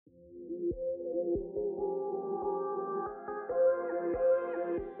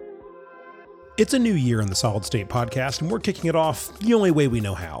It's a new year in the Solid State podcast, and we're kicking it off the only way we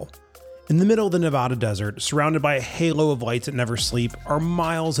know how. In the middle of the Nevada desert, surrounded by a halo of lights that never sleep, are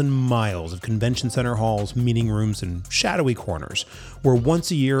miles and miles of convention center halls, meeting rooms, and shadowy corners, where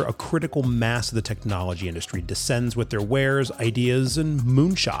once a year a critical mass of the technology industry descends with their wares, ideas, and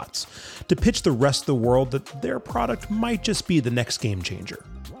moonshots to pitch the rest of the world that their product might just be the next game changer.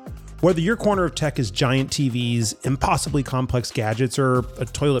 Whether your corner of tech is giant TVs, impossibly complex gadgets, or a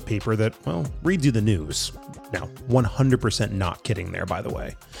toilet paper that, well, reads you the news. Now, 100% not kidding there, by the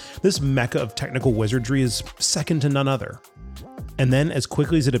way. This Mecca of technical wizardry is second to none other. And then, as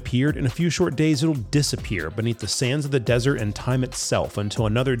quickly as it appeared, in a few short days it'll disappear beneath the sands of the desert and time itself until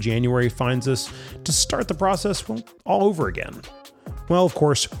another January finds us to start the process, well, all over again. Well, of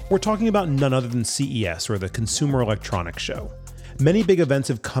course, we're talking about none other than CES, or the Consumer Electronics Show. Many big events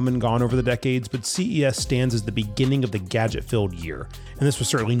have come and gone over the decades, but CES stands as the beginning of the gadget-filled year, and this was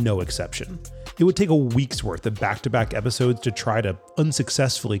certainly no exception. It would take a week's worth of back-to-back episodes to try to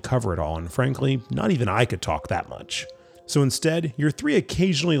unsuccessfully cover it all, and frankly, not even I could talk that much. So instead, your three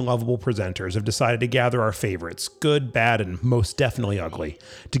occasionally lovable presenters have decided to gather our favorites, good, bad, and most definitely ugly,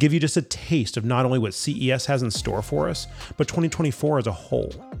 to give you just a taste of not only what CES has in store for us, but 2024 as a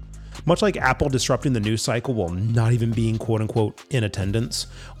whole. Much like Apple disrupting the news cycle while not even being quote-unquote in attendance,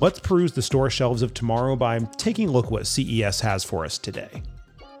 let's peruse the store shelves of tomorrow by taking a look at what CES has for us today.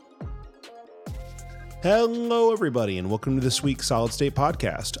 Hello, everybody, and welcome to this week's Solid State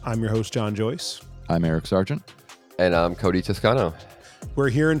Podcast. I'm your host, John Joyce. I'm Eric Sargent. And I'm Cody Toscano. We're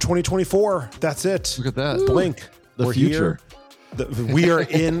here in 2024. That's it. Look at that. Blink. The future. Here. We are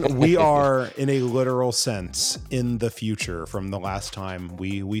in a literal sense in the future from the last time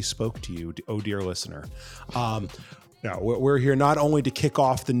we spoke to you, oh dear listener. No, we're here not only to kick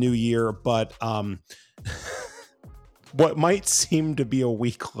off the new year, but what might seem to be a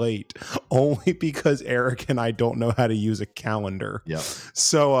week late, only because Eric and I don't know how to use a calendar. Yep.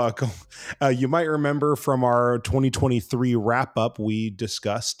 So you might remember from our 2023 wrap up, we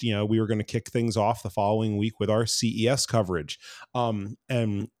discussed, we were going to kick things off the following week with our CES coverage.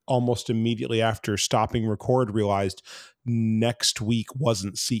 And almost immediately after stopping record, realized next week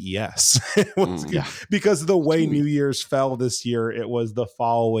wasn't CES. Because of the way New Year's fell this year, it was the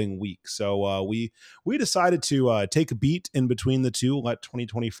following week. So we decided to take a beat in between the two, let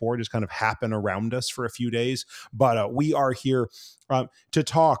 2024 just kind of happen around us for a few days. But we are here to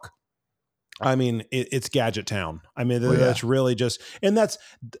talk. I mean, it's Gadget Town. I mean, that's really just, and that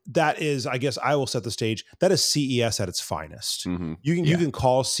is, I guess I will set the stage. That is CES at its finest. Mm-hmm. You can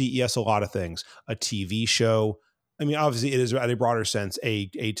call CES a lot of things, a TV show. I mean, obviously it is at a broader sense, a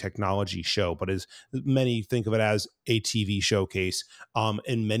technology show, but as many think of it as a TV showcase.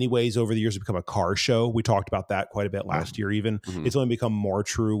 In many ways over the years, it's become a car show. We talked about that quite a bit last year, even. Mm-hmm. It's only become more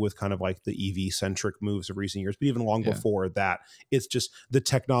true with kind of like the EV centric moves of recent years, but even long before that, it's just the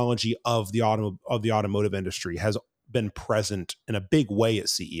technology of the automotive industry has been present in a big way at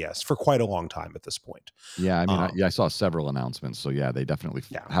CES for quite a long time at this point. Yeah. I mean, I saw several announcements. So they definitely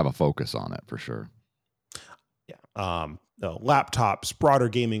have a focus on it for sure. Laptops, broader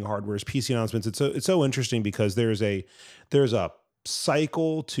gaming hardwares, PC announcements. It's so interesting because there's a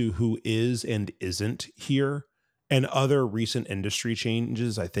cycle to who is and isn't here, and other recent industry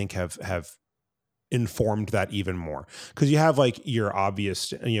changes I think have informed that even more. Because you have like your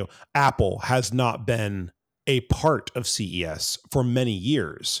obvious, Apple has not been a part of CES for many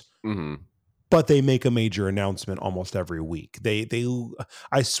years. Mm-hmm. But they make a major announcement almost every week.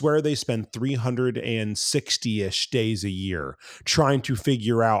 I swear they spend 360-ish days a year trying to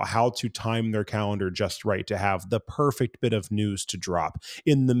figure out how to time their calendar just right to have the perfect bit of news to drop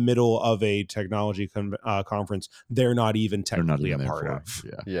in the middle of a technology conference they're not even technically a part of.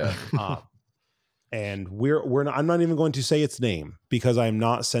 Yeah. And we're not, I'm not even going to say its name because I'm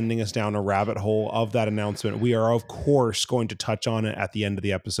not sending us down a rabbit hole of that announcement. We are, of course, going to touch on it at the end of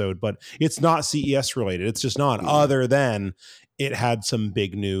the episode, but it's not CES related. It's just not, other than it had some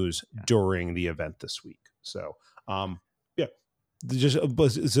big news during the event this week. So, just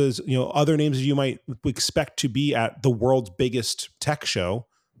other names that you might expect to be at the world's biggest tech show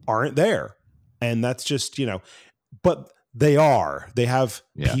aren't there. And that's just, but they have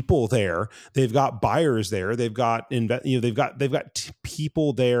people there. They've got buyers there. They've got they've got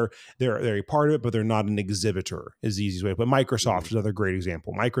people there. They're a part of it, but they're not an exhibitor is the easiest way. But Microsoft is another great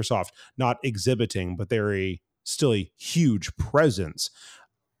example. Microsoft not exhibiting, but they're still a huge presence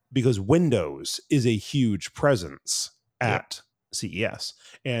because Windows is a huge presence at CES.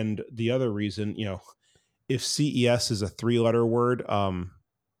 And the other reason, if CES is a 3-letter word,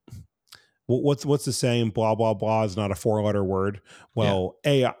 what's the saying? Blah blah blah is not a 4-letter word. Well,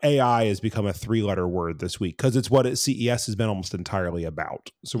 AI has become a 3-letter word this week because it's what CES has been almost entirely about.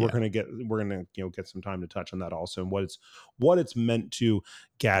 So we're gonna get some time to touch on that also, and what it's meant to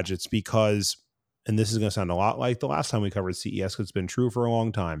gadgets, because, and this is going to sound a lot like the last time we covered CES, because it's been true for a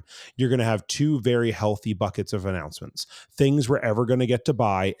long time. You're going to have two very healthy buckets of announcements. Things we're ever going to get to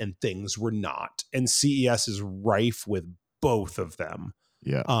buy and things we're not. And CES is rife with both of them.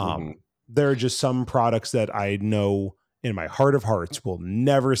 Yeah. There are just some products that I know in my heart of hearts will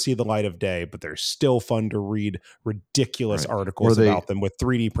never see the light of day, but they're still fun to read ridiculous articles about them with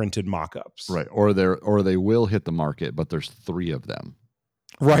 3D printed mock-ups. Right. Or they will hit the market, but there's 3 of them.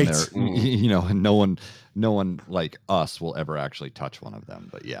 Right. And no one like us will ever actually touch one of them.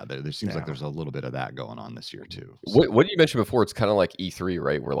 But yeah, there seems like there's a little bit of that going on this year too. So. What did you mention before? It's kind of like E3,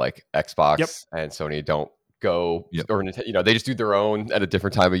 right? Where like Xbox and Sony don't go, or they just do their own at a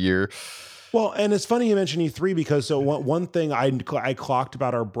different time of year. Well, and it's funny you mentioned E3, because one thing I clocked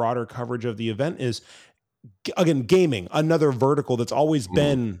about our broader coverage of the event is, again, gaming, another vertical that's always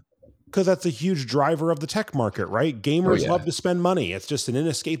been, because that's a huge driver of the tech market, right? Gamers love to spend money. It's just an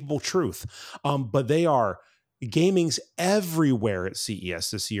inescapable truth. But gaming's everywhere at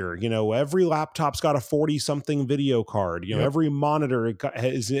CES this year. Every laptop's got a 40-something video card. Every monitor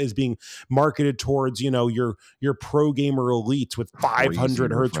is being marketed towards, your pro gamer elites with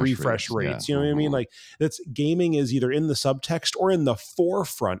 500 hertz refresh rates. You know what I mean? Like, gaming is either in the subtext or in the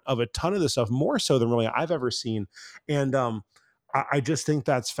forefront of a ton of this stuff, more so than really I've ever seen. And I just think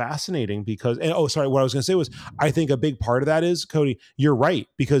that's fascinating because, what I was going to say was, I think a big part of that is, Cody, you're right,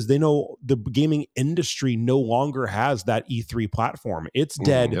 because they know the gaming industry no longer has that E3 platform. It's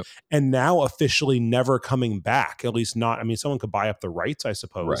dead and now officially never coming back, at least not, someone could buy up the rights, I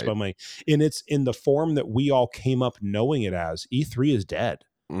suppose, but it's in the form that we all came up knowing it as. E3 is dead.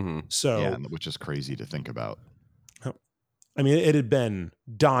 So, which is crazy to think about. It had been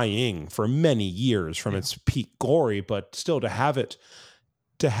dying for many years from its peak glory, but still to have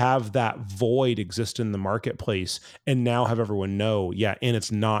that void exist in the marketplace and now have everyone know, and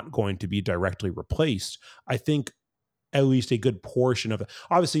it's not going to be directly replaced. I think at least a good portion of it.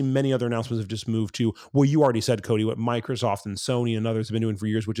 Obviously, many other announcements have just moved to, well, you already said, Cody, what Microsoft and Sony and others have been doing for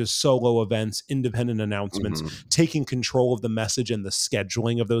years, which is solo events, independent announcements, taking control of the message and the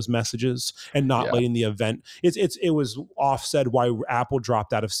scheduling of those messages, and not letting the event. It was offset why Apple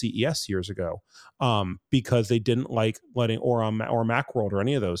dropped out of CES years ago, because they didn't like letting, or Macworld or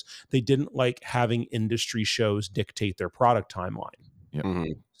any of those, they didn't like having industry shows dictate their product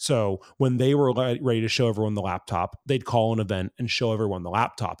timeline. So when they were ready to show everyone the laptop, they'd call an event and show everyone the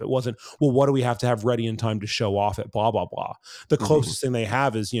laptop. It wasn't, well, what do we have to have ready in time to show off at blah, blah, blah. The closest thing they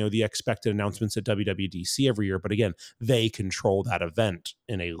have is, the expected announcements at WWDC every year. But again, they control that event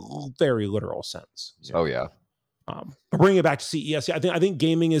in a very literal sense. Oh, yeah. But bringing it back to CES, I think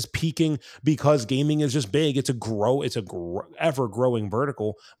gaming is peaking because gaming is just big. It's ever growing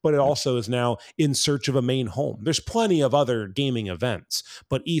vertical, but it also is now in search of a main home. There's plenty of other gaming events,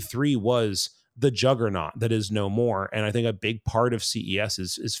 but E3 was the juggernaut that is no more. And I think a big part of CES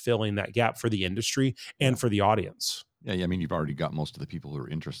is filling that gap for the industry and for the audience. Yeah, you've already got most of the people who are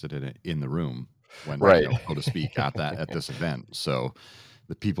interested in it in the room when, so to speak, at this event. So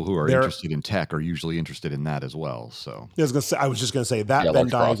the people who are interested in tech are usually interested in that as well. So I was just going to say that Venn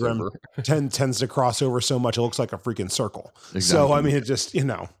diagram tends to cross over so much it looks like a freaking circle. Exactly. So it just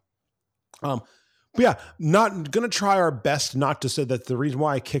but yeah, not going to try our best not to say that. The reason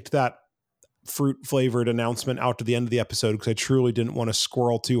why I kicked that fruit flavored announcement out to the end of the episode, because I truly didn't want to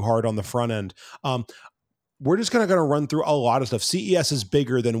squirrel too hard on the front end. We're just going to run through a lot of stuff. CES is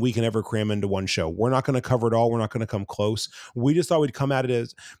bigger than we can ever cram into one show. We're not going to cover it all. We're not going to come close. We just thought we'd come at it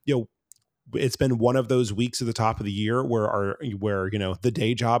as, it's been one of those weeks at the top of the year where the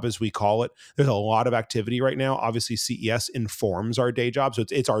day job, as we call it, there's a lot of activity right now. Obviously, CES informs our day job, so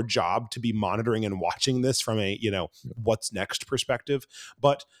it's our job to be monitoring and watching this from a what's next perspective.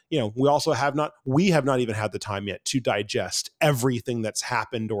 But we also have not even had the time yet to digest everything that's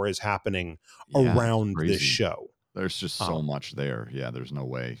happened or is happening around this show. There's just so much there. Yeah, there's no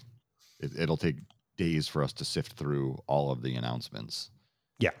way. It'll take days for us to sift through all of the announcements.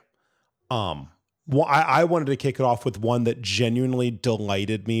 Yeah. Well, I wanted to kick it off with one that genuinely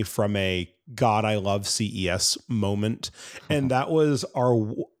delighted me from a God, I love CES moment. And that was our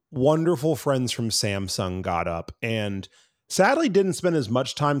wonderful friends from Samsung got up and sadly didn't spend as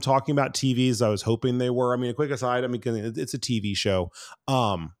much time talking about TVs as I was hoping they were. A quick aside, it's a TV show.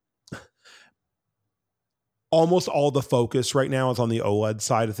 Almost all the focus right now is on the OLED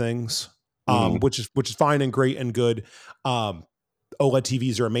side of things, which is fine and great and good. OLED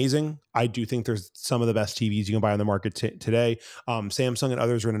TVs are amazing. I do think there's some of the best TVs you can buy on the market today. Samsung and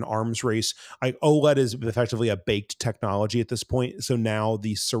others are in an arms race. OLED is effectively a baked technology at this point. So now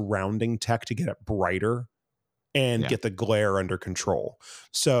the surrounding tech to get it brighter and get the glare under control.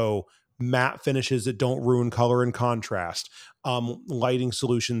 So matte finishes that don't ruin color and contrast, lighting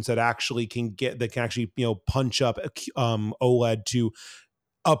solutions that actually can punch up OLED to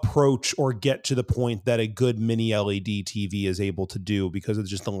approach or get to the point that a good mini LED TV is able to do because of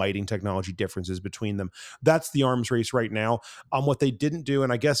just the lighting technology differences between them. That's the arms race right now. What they didn't do,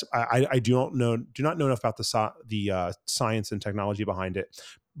 and I guess I do not know enough about the science and technology behind it.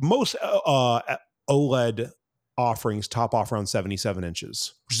 Most OLED offerings top off around 77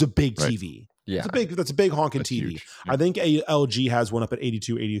 inches, which is a big TV. Yeah, that's a big honking TV. Huge. Yeah. I think LG has one up at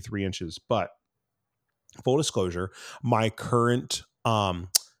 82, 83 inches. But full disclosure, my current Samsung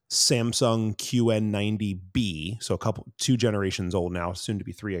QN90B, so 2 generations old now, soon to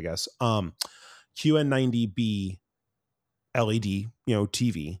be 3, I guess. QN90B LED,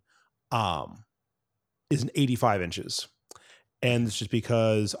 TV, is an 85 inches. And it's just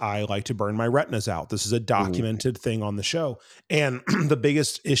because I like to burn my retinas out. This is a documented thing on the show. And the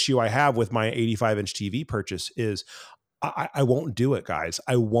biggest issue I have with my 85-inch TV purchase is I won't do it, guys.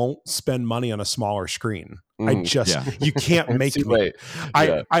 I won't spend money on a smaller screen. You can't make me.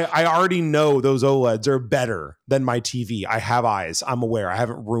 I already know those OLEDs are better than my TV. I have eyes. I'm aware. I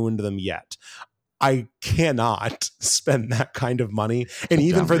haven't ruined them yet. I cannot spend that kind of money. And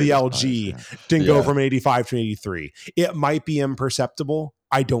even for the LG, didn't go from an 85 to an 83. It might be imperceptible.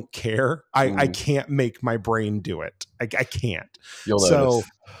 I don't care. I can't make my brain do it. I can't. You'll notice.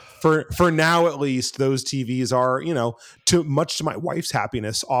 For now, at least, those TVs are, too much to my wife's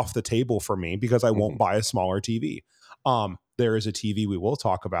happiness, off the table for me because I won't buy a smaller TV. There is a TV we will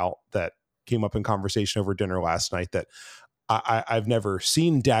talk about that came up in conversation over dinner last night that I've never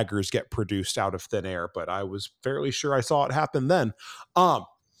seen daggers get produced out of thin air, but I was fairly sure I saw it happen then. But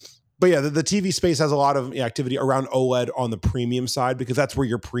yeah, the TV space has a lot of activity around OLED on the premium side because that's where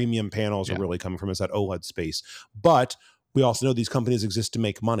your premium panels are really coming from, is that OLED space. But we also know these companies exist to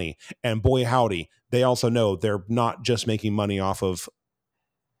make money. And boy, howdy, they also know they're not just making money off of,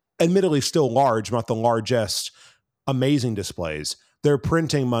 admittedly still large, not the largest, amazing displays. They're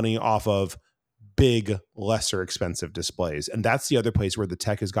printing money off of big, lesser expensive displays. And that's the other place where the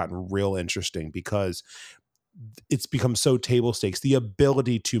tech has gotten real interesting because it's become so table stakes. The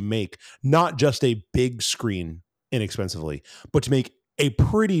ability to make not just a big screen inexpensively, but to make a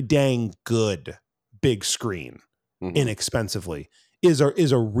pretty dang good big screen inexpensively is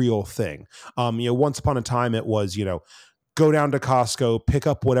a real thing. Once upon a time it was, go down to Costco, pick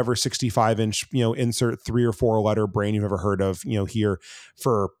up whatever 65-inch, insert 3 or 4 letter brand you've ever heard of, here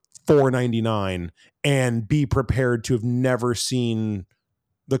for $4.99, and be prepared to have never seen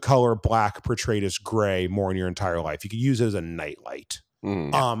the color black portrayed as gray more in your entire life. You could use it as a nightlight.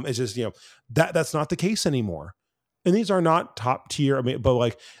 It's just, that's not the case anymore. And these are not top tier. But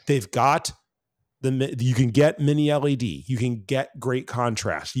like they've got you can get mini LED, you can get great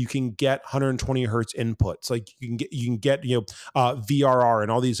contrast, you can get 120 hertz inputs, like you can get VRR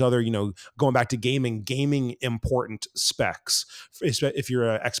and all these other going back to gaming important specs. If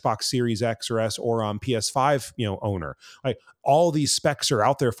you're a Xbox Series X or S or PS5 owner, like all these specs are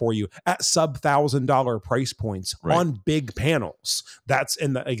out there for you at sub $1,000 price points on big panels.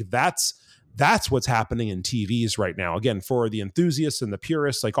 That's what's happening in TVs right now. Again, for the enthusiasts and the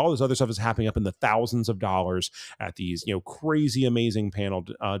purists, like all this other stuff is happening up in the thousands of dollars at these, crazy, amazing panel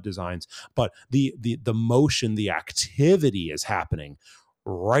designs. But the motion, the activity is happening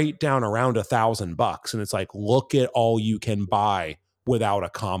right down around $1,000. And it's like, look at all you can buy without a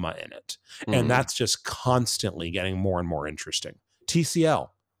comma in it. And that's just constantly getting more and more interesting. TCL.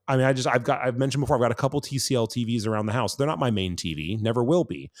 I mean, I've mentioned before, I've got a couple TCL TVs around the house. They're not my main TV, never will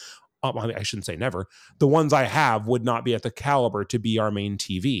be. I shouldn't say never. The ones I have would not be at the caliber to be our main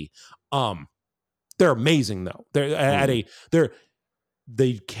TV. They're amazing though. They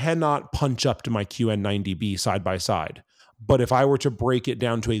cannot punch up to my QN90B side by side. But if I were to break it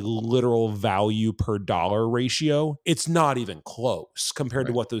down to a literal value per dollar ratio, it's not even close compared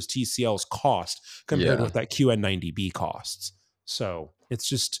to what those TCLs cost compared to what that QN90B costs. So it's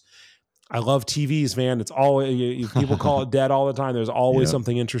just, I love TVs, man. It's all people call it dead all the time. There's always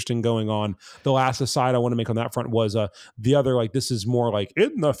something interesting going on. The last aside I want to make on that front was the other, like, this is more like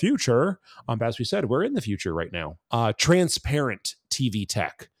in the future. As we said, we're in the future right now. Transparent TV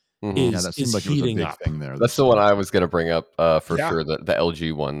tech is like heating it was a big up. thing there. That's the one I was going to bring up for sure. The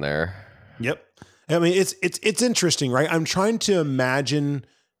LG one there. Yep. I mean, it's interesting, right? I'm trying to imagine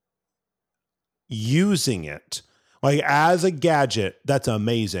using it. Like, as a gadget, that's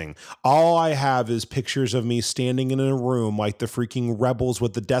amazing. All I have is pictures of me standing in a room like the freaking rebels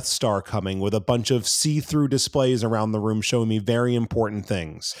with the Death Star coming, with a bunch of see-through displays around the room showing me very important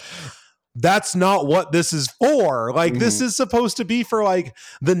things. That's not what this is for. Like, this is supposed to be for like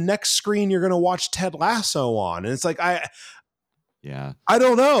the next screen you're going to watch Ted Lasso on. And it's like, I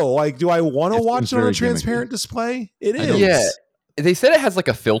don't know. Like, do I want to watch it on a transparent display? It is. Yeah. They said it has like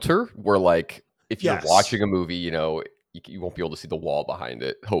a filter where like, if you're watching a movie, you know, you won't be able to see the wall behind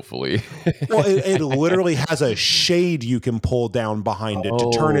it, hopefully. Well, it literally has a shade you can pull down behind it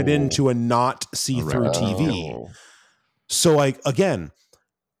to turn it into a not see-through TV. So, like, again,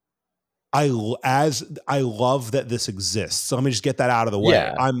 I love that this exists. So let me just get that out of the way.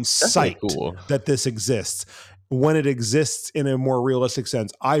 Yeah, I'm psyched that this exists. When it exists in a more realistic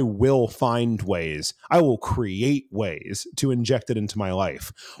sense, I will find ways. I will create ways to inject it into my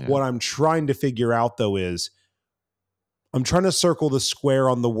life. Yeah. What I'm trying to figure out, though, is I'm trying to circle the square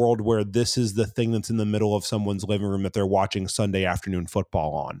on the world where this is the thing that's in the middle of someone's living room that they're watching Sunday afternoon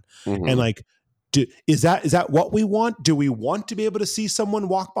football on. And like, is that what we want? Do we want to be able to see someone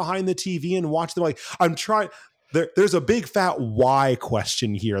walk behind the TV and watch them? Like, I'm trying... There's a big fat why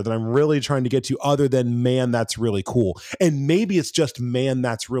question here that I'm really trying to get to, other than, man, that's really cool. And maybe it's just, man,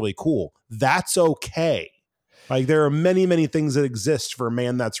 that's really cool. That's okay. Like, there are many, many things that exist for,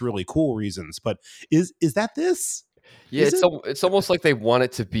 man, that's really cool reasons. But is that this? Yeah, it's almost like they want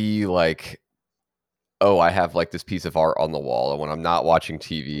it to be like, oh, I have like this piece of art on the wall, and when I'm not watching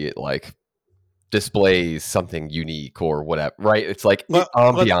TV, it like displays something unique or whatever, right? It's like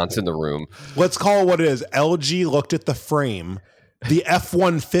ambiance in the room. Let's call it what it is. LG looked at the frame, the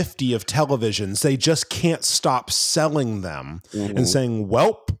F-150 of televisions. They just can't stop selling them and saying,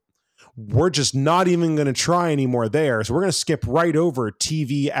 welp, we're just not even going to try anymore there. So we're going to skip right over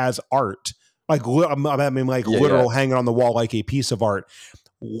TV as art. Like, I mean, like literal hanging on the wall like a piece of art.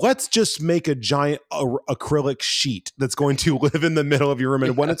 Let's just make a giant acrylic sheet that's going to live in the middle of your room.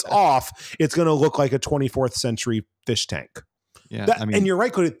 And when it's off, it's going to look like a 24th century fish tank. Yeah. And you're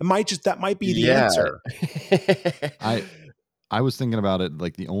right, Cody. That might be the answer. I was thinking about it.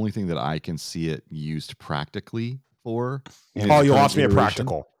 Like, the only thing that I can see it used practically for. Oh, you lost me at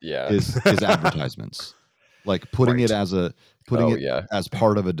practical. Yeah. Is advertisements. Like putting it as as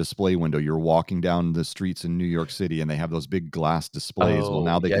part of a display window. You're walking down the streets in New York City and they have those big glass displays. Well,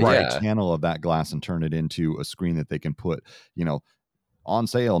 now they can take a channel of that glass and turn it into a screen that they can put, you know, on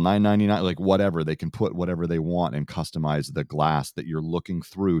sale, $9.99, like whatever. They can put whatever they want and customize the glass that you're looking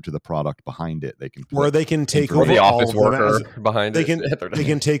through to the product behind it. They can put, or they can take over the office worker behind it. They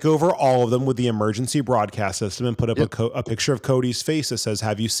can take over all of them with the emergency broadcast system and put up a picture of Cody's face that says,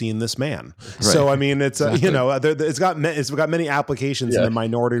 "Have you seen this man?" Right. So I mean, it's exactly. It's got many applications in the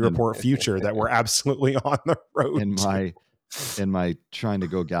Minority Report future that we're absolutely on the road. In my trying to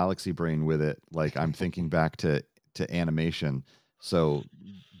go galaxy brain with it, like I'm thinking back to animation. So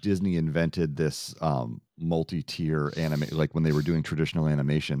Disney invented this multi-tier anime. Like when they were doing traditional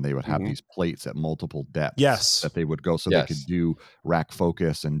animation, they would have these plates at multiple depths that they would go. So they could do rack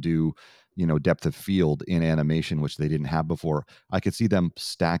focus and do, depth of field in animation, which they didn't have before. I could see them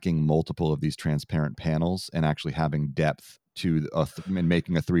stacking multiple of these transparent panels and actually having depth to and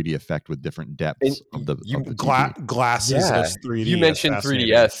making a 3D effect with different depths of the glasses as 3D. You mentioned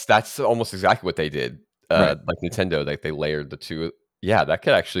 3DS. That's almost exactly what they did. Right. Like Nintendo, like they layered the two. Yeah, that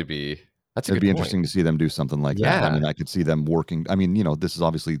could actually be. It'd be interesting to see them do something like that. I mean, I could see them working. I mean, this is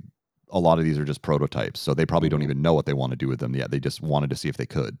obviously a lot of these are just prototypes, so they probably don't even know what they want to do with them yet. They just wanted to see if they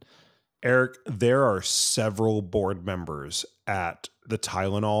could. Eric, there are several board members at the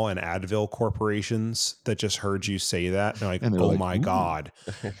Tylenol and Advil corporations that just heard you say that. They're like, oh my God,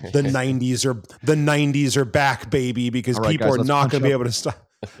 the 90s are back, baby, because people are not going to be able to stop.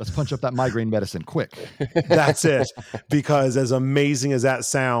 Let's punch up that migraine medicine quick. That's it. Because as amazing as that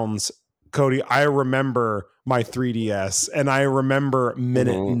sounds, Cody, I remember my 3DS and I remember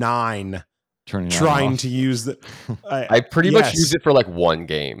minute 9 trying to use the. I pretty much used it for like one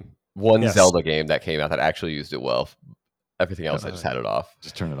game, Zelda game that came out that actually used it well. Everything else, I just had it off.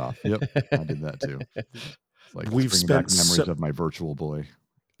 Just turn it off. Yep, I did that too. It's like we've spent back memories of my Virtual Boy.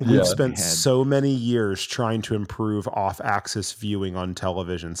 We've spent so many years trying to improve off-axis viewing on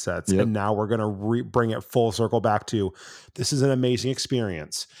television sets, and now we're going to bring it full circle back to this is an amazing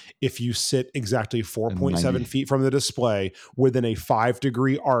experience. If you sit exactly 4.7 feet from the display within a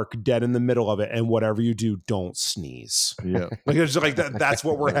 5-degree arc dead in the middle of it, and whatever you do, don't sneeze. Yeah. Like, it's like that's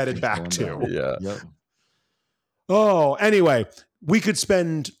what we're headed back to. Yeah. Yep. Oh, anyway, we could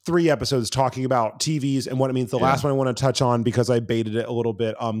spend 3 episodes talking about TVs and what it means. The last one I want to touch on, because I baited it a little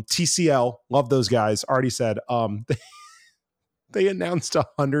bit. TCL, love those guys. Already said, they announced a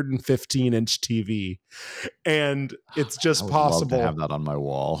 115-inch TV, and it's just possible. Love to have that on my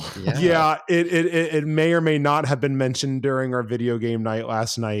wall. Yeah, it may or may not have been mentioned during our video game night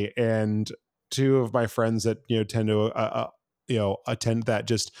last night, and 2 of my friends that tend to attend that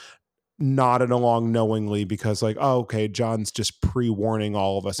just nodded along knowingly, because like, oh, okay, John's just pre-warning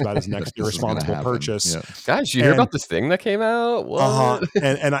all of us about his next irresponsible purchase. Yeah. Guys, you hear about this thing that came out? What?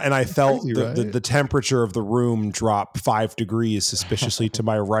 And I felt crazy, right? the temperature of the room drop 5 degrees suspiciously to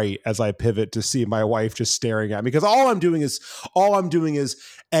my right as I pivot to see my wife just staring at me, because all I'm doing is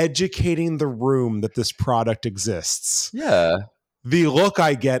educating the room that this product exists. Yeah. The look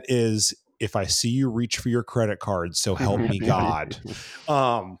I get is, if I see you reach for your credit card, so help me God.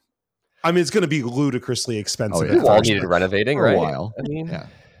 I mean, it's going to be ludicrously expensive. The wall needed renovating, for right? a while. I mean, yeah.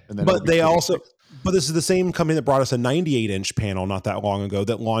 And then but this is the same company that brought us a 98-inch panel not that long ago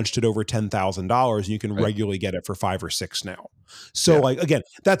that launched it over $10,000, and you can regularly get it for $5 or $6 now. So like, again,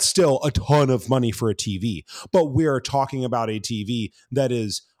 that's still a ton of money for a TV, but we're talking about a TV that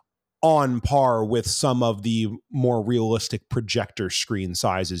is on par with some of the more realistic projector screen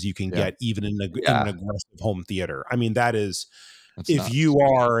sizes you can get even in an aggressive home theater. I mean, that's if you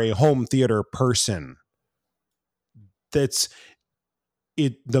are a home theater person,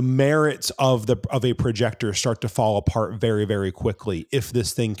 the merits of a projector start to fall apart very, very quickly if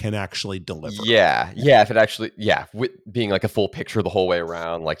this thing can actually deliver. Yeah. If it actually, with being like a full picture the whole way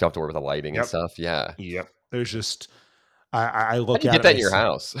around, like don't have to worry about the lighting and stuff. Yeah. Yep. There's just, I look at it. Get that in your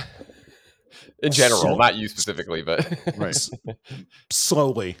house. In general, not you specifically, but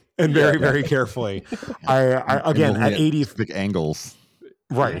slowly and very, very carefully. I again at 80 big angles.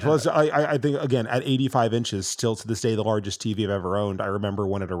 Right. Well, I think, again, at 85 inches, still to this day, the largest TV I've ever owned. I remember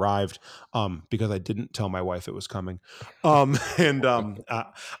when it arrived, because I didn't tell my wife it was coming. I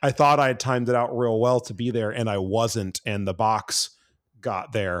thought I had timed it out real well to be there, and I wasn't. And the box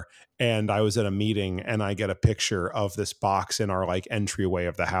got there, and I was at a meeting, and I get a picture of this box in our like entryway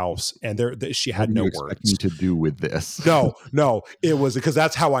of the house. And she had no words. Me to do with this? No, it was because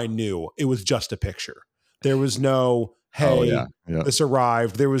that's how I knew it was just a picture. There was no, hey, this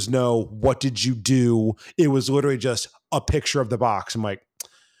arrived. There was no, what did you do? It was literally just a picture of the box. I'm like,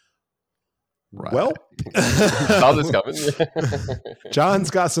 well, saw this coming. John's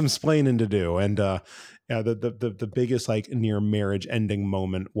got some splaining to do. And the biggest like near marriage ending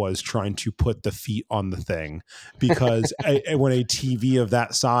moment was trying to put the feet on the thing, because when a TV of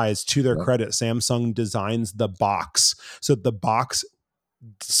that size, to their credit, Samsung designs the box so the box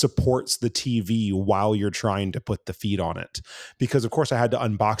supports the TV while you're trying to put the feet on it, because of course I had to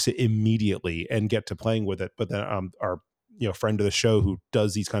unbox it immediately and get to playing with it. But then our friend of the show who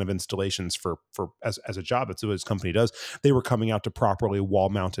does these kind of installations for as a job, that's what his company does, they were coming out to properly wall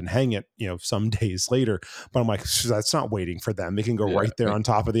mount and hang it some days later. But I'm like, that's not waiting for them. They can go right there on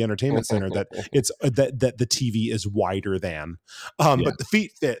top of the entertainment center that it's that the TV is wider than but the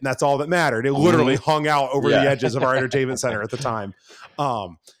feet fit, and that's all that mattered. It literally hung out over the edges of our entertainment center at the time.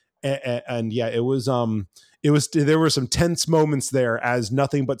 It was there were some tense moments there, as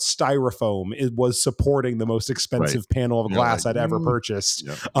nothing but styrofoam was supporting the most expensive panel of glass I'd ever purchased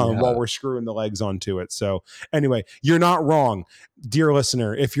while we're screwing the legs onto it. So anyway, you're not wrong, dear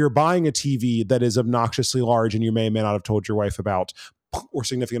listener. If you're buying a TV that is obnoxiously large and you may or may not have told your wife about, or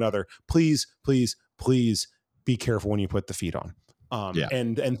significant other, please be careful when you put the feet on.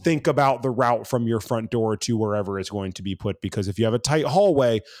 And think about the route from your front door to wherever it's going to be put, because if you have a tight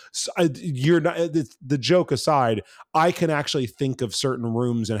hallway, you're not, the joke aside, I can actually think of certain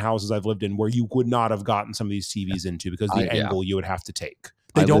rooms and houses I've lived in where you would not have gotten some of these TVs into, because the angle you would have to take.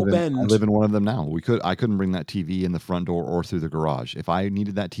 They don't bend. I live in one of them now. I couldn't bring that TV in the front door or through the garage. If I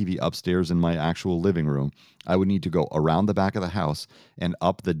needed that TV upstairs in my actual living room, I would need to go around the back of the house and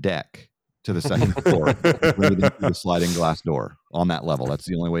up the deck to the second floor, through the sliding glass door on that level. That's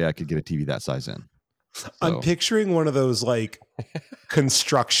the only way I could get a TV that size in. So. I'm picturing one of those like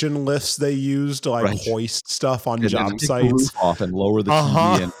construction lifts they use to like hoist stuff on job sites. The roof off and lower the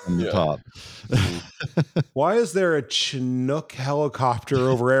TV in from the top. Why is there a Chinook helicopter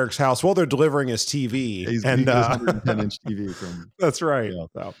over Eric's house? Well, they're delivering his TV. He's 110-inch TV from. That's right. Yeah.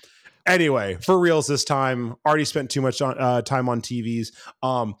 So, anyway, for reals this time. Already spent too much time on TVs.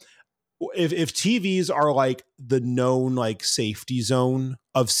 If TVs are like the known like safety zone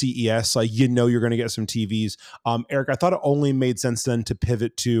of CES, like you're going to get some TVs. Eric, I thought it only made sense then to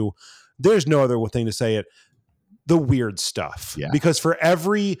pivot to, there's no other thing to say it, the weird stuff. Yeah. Because for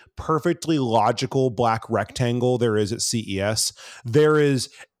every perfectly logical black rectangle there is at CES, there is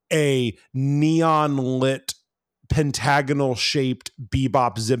a neon lit pentagonal shaped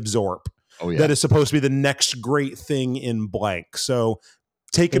bebop zipzorp that is supposed to be the next great thing in blank. So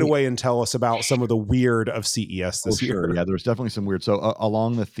take it away and tell us about some of the weird of CES this year. Sure. Yeah, there's definitely some weird. So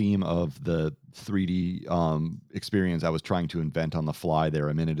along the theme of the 3D experience I was trying to invent on the fly there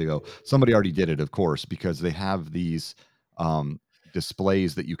a minute ago, somebody already did it, of course, because they have these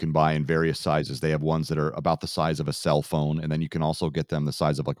displays that you can buy in various sizes. They have ones that are about the size of a cell phone, and then you can also get them the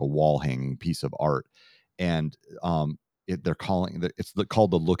size of like a wall hanging piece of art. And they're calling it's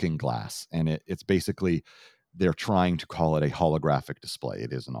called the Looking Glass, and it's basically, they're trying to call it a holographic display.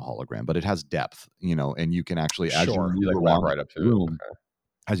 It isn't a hologram, but it has depth, and you can actually, as you move along right up to the room,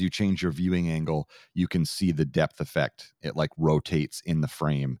 as you change your viewing angle, you can see the depth effect. It like rotates in the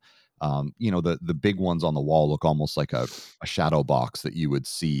frame. The big ones on the wall look almost like a shadow box that you would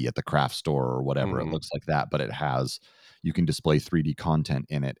see at the craft store or whatever. It looks like that, but you can display 3D content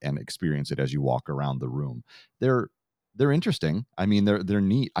in it and experience it as you walk around the room. They're interesting. I mean, they're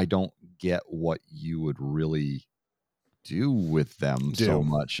neat. I don't get what you would really do with them so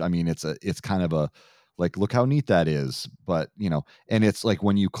much. I mean, it's kind of a like, look how neat that is, but and it's like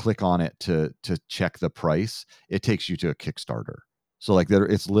when you click on it to check the price, it takes you to a Kickstarter. So like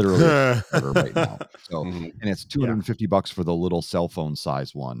it's literally a Kickstarter right now. So and it's $250 for the little cell phone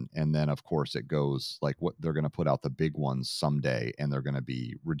size one, and then of course it goes like, what they're going to put out the big ones someday, and they're going to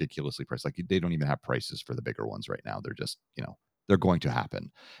be ridiculously priced. Like they don't even have prices for the bigger ones right now. They're just they're going to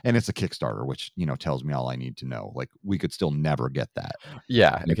happen, and it's a Kickstarter, which tells me all I need to know. Like we could still never get that.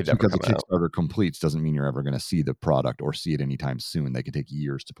 Yeah, it could never because come the Kickstarter out. completes doesn't mean you're ever going to see the product or see it anytime soon. They could take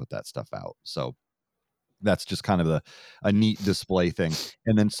years to put that stuff out. So that's just kind of a neat display thing.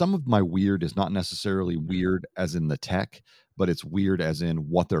 And then some of my weird is not necessarily weird as in the tech, but it's weird as in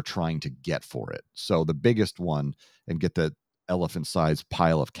what they're trying to get for it. So the biggest one, and get the elephant-sized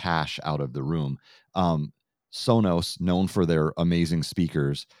pile of cash out of the room, Sonos, known for their amazing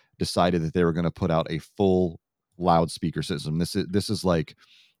speakers, decided that they were going to put out a full loudspeaker system. This is like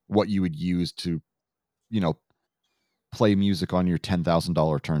what you would use to play music on your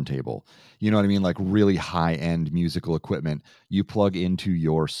 $10,000 turntable. You know what I mean? Like really high-end musical equipment. You plug into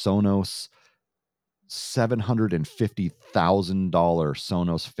your Sonos $750,000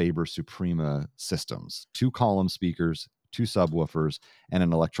 Sonos Faber Suprema systems, 2 column speakers, 2 subwoofers, and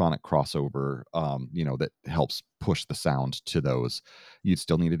an electronic crossover, that helps push the sound to those. You'd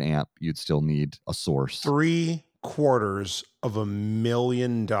still need an amp. You'd still need a source.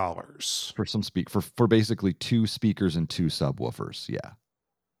 $750,000 for some for basically 2 speakers and 2 subwoofers. Yeah.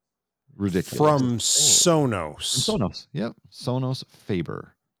 Ridiculous. From Sonos. From Sonos. Yep. Sonos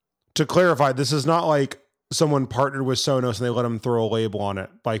Faber. To clarify, this is not like someone partnered with Sonos and they let them throw a label on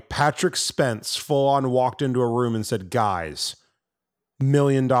it. Like Patrick Spence full on walked into a room and said, "Guys, $1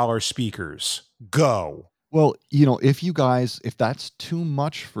 million speakers, go." Well, if that's too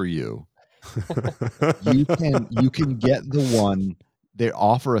much for you, you can get the one. They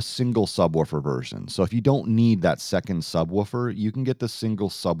offer a single subwoofer version. So if you don't need that second subwoofer, you can get the single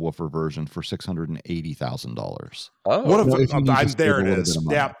subwoofer version for $680,000. Oh, what if there it is.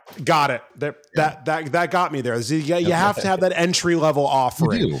 Yeah, got it. That got me there. So you have to have that entry level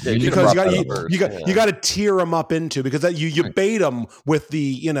offering. You do. Because you got to tier them up into, because that you bait them with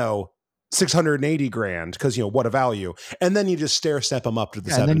the $680,000 because what a value, and then you just stair step them up to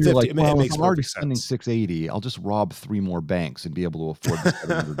the $750,000. And then you're like, it if makes I'm already spending $680,000, I'll just rob 3 more banks and be able to afford the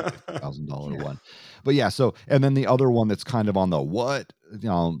 $750,000 one. But yeah, so, and then the other one that's kind of on the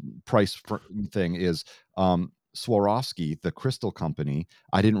price thing is Swarovski, the crystal company.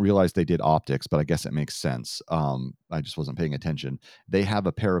 I didn't realize they did optics, but I guess it makes sense. I just wasn't paying attention. They have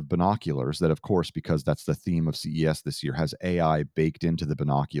a pair of binoculars that, of course, because that's the theme of CES this year, has AI baked into the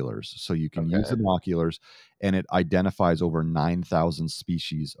binoculars. So you can use the binoculars, and it identifies over 9,000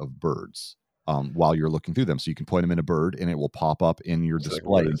 species of birds while you're looking through them. So you can point them in a bird, and it will pop up in your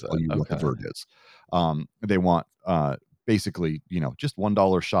display and tell you what the bird is. They want basically, just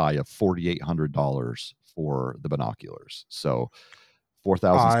 $1 shy of $4,800 for the binoculars. So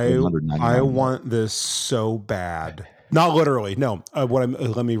 $4,799. I want this so bad. Not literally. No. Let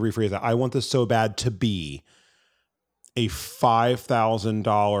me rephrase that. I want this so bad to be a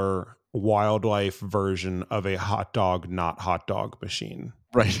 $5,000 wildlife version of a hot dog, not hot dog machine.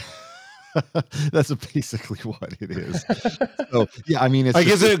 Right. That's basically what it is. So yeah, I mean, it's like,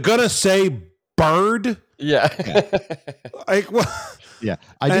 is it gonna say bird? Yeah. Like, what? Yeah,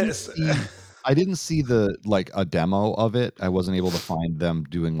 I didn't see I didn't see a demo of it. I wasn't able to find them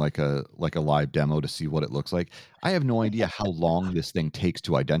doing like a live demo to see what it looks like. I have no idea how long this thing takes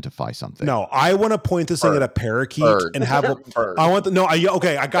to identify something. No, I want to point this thing at a parakeet and have. I want the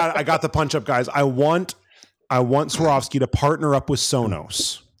I got the punch up, guys. I want Swarovski to partner up with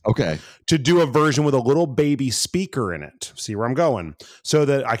Sonos. Okay. To do a version with a little baby speaker in it. See where I'm going? So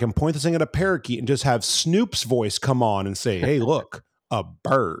that I can point this thing at a parakeet and just have Snoop's voice come on and say, "Hey, look, a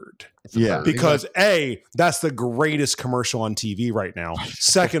bird." Yeah. Because A, that's the greatest commercial on TV right now.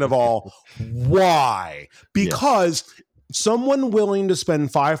 Second of all, why? Because someone willing to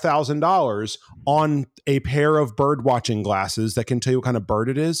spend $5,000 on a pair of bird watching glasses that can tell you what kind of bird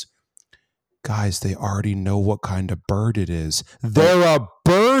it is. Guys, they already know what kind of bird it is. They're a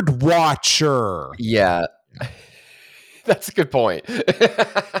bird watcher. Yeah. That's a good point.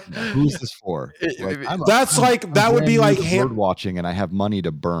 Who's this for? That would be like bird watching, and I have money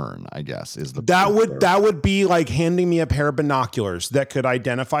to burn. I guess is the that would be like handing me a pair of binoculars that could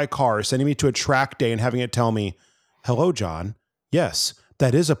identify cars, sending me to a track day, and having it tell me, "Hello, John. Yes,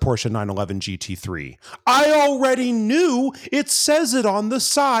 that is a Porsche 911 GT3. I already knew. It says it on the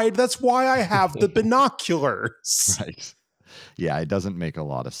side. That's why I have the binoculars." Right. Yeah, it doesn't make a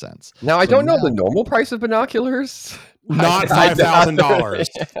lot of sense. Now, I don't know the normal price of binoculars. Not $5,000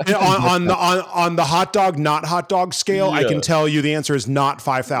 on the hot dog, not hot dog scale. Yeah. I can tell you the answer is not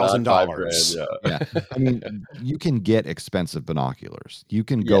 $5,000. Yeah, I mean, you can get expensive binoculars. You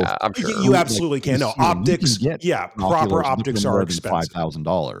can go. I'm sure. You absolutely can. No, optics. Proper optics are expensive.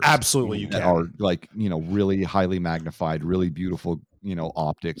 $5,000. Absolutely, you can. Are really highly magnified, really beautiful.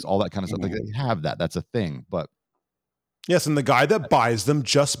 Optics, all that kind of stuff. Like they have that. That's a thing, but. Yes, and the guy that buys them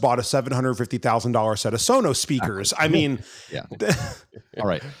just bought a $750,000 set of Sonos speakers. I mean, yeah. All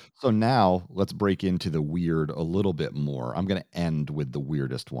right. So now let's break into the weird a little bit more. I'm going to end with the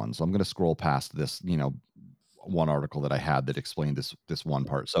weirdest one. So I'm going to scroll past this, one article that I had that explained this one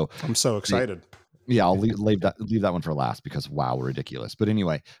part. So I'm so excited. I'll leave that one for last because wow, ridiculous. But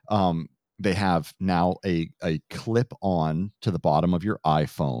anyway, they have now a clip on to the bottom of your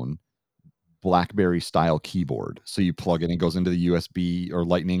iPhone. BlackBerry style keyboard, so you plug in, it goes into the USB or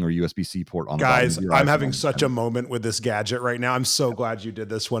Lightning or USB-C port on. Guys, I'm having such a moment with this gadget right now. I'm so glad you did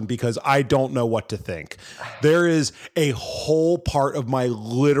this one because I don't know what to think. There is a whole part of my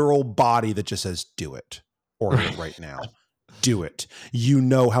literal body that just says, "Do it," or right now, do it. You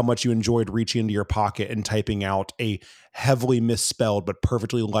know how much you enjoyed reaching into your pocket and typing out a heavily misspelled but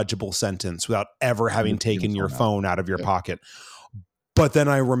perfectly legible sentence without ever having taken your phone out of your pocket. But then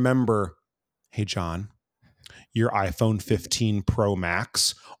I remember, hey, John, your iPhone 15 Pro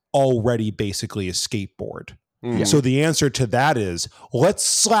Max already basically a skateboard. Mm. So the answer to that is let's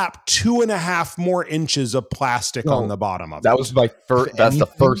slap 2.5 more inches of plastic on the bottom of it. That was my first. That's the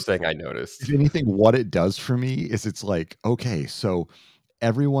first thing I noticed. If anything, what it does for me is it's like, okay, so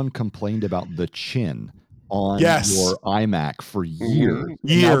everyone complained about the chin on your iMac for years.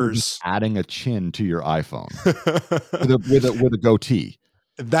 Years. Adding a chin to your iPhone with a goatee.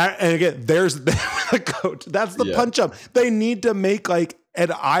 That, and again, there's the coach. That's the punch up. They need to make like an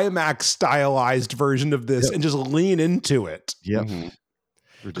iMac stylized version of this and just lean into it. Yep.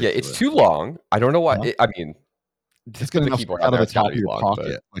 Mm-hmm. Yeah, it's too long. I don't know why. I mean, it's going to keyboard out of the top of your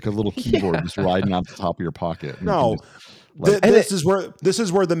pocket, like a little keyboard just riding on the top of your pocket. No, this is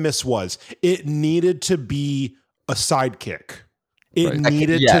where the miss was. It needed to be a sidekick. It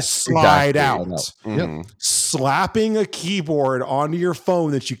needed to slide out. Mm-hmm. Slapping a keyboard onto your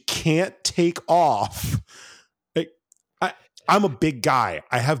phone that you can't take off. I'm a big guy.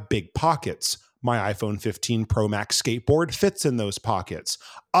 I have big pockets. My iPhone 15 Pro Max skateboard fits in those pockets.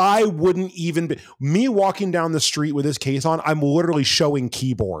 I wouldn't even be me walking down the street with this case on. I'm literally showing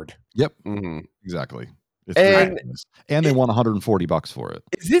keyboard. Yep. Mm-hmm. Exactly. And they want $140 for it.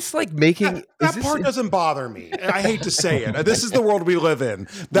 Is this like making that part doesn't bother me? I hate to say it. This is the world we live in.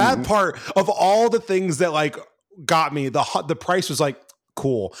 That part of all the things that like got me, the price was like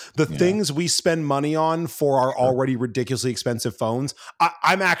cool. The things we spend money on for our already ridiculously expensive phones,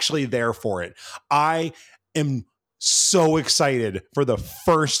 I'm actually there for it. I am so excited for the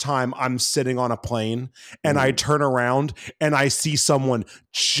first time I'm sitting on a plane and I turn around and I see someone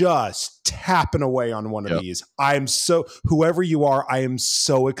just tapping away on one of these. Whoever you are, I am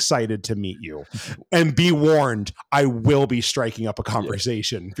so excited to meet you. And be warned, I will be striking up a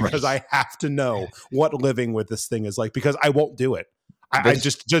conversation because I have to know what living with this thing is like because I won't do it. I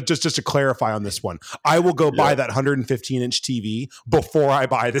just to clarify on this one, I will go buy that 115-inch TV before I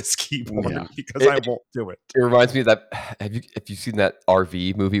buy this keyboard because I won't do it. It reminds me of that. Have you seen that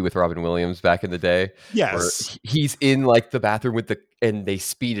RV movie with Robin Williams back in the day? Yes. Where he's in like the bathroom and they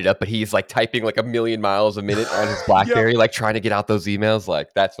speed it up, but he's like typing like 1,000,000 miles a minute on his BlackBerry, like trying to get out those emails. Like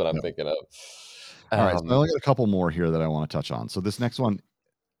that's what I'm thinking of. All right, so I only got a couple more here that I want to touch on. So this next one,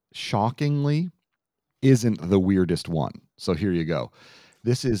 shockingly, isn't the weirdest one. So here you go.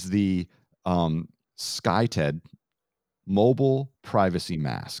 This is the SkyTed mobile privacy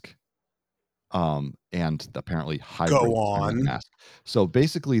mask. And apparently hybrid mask. So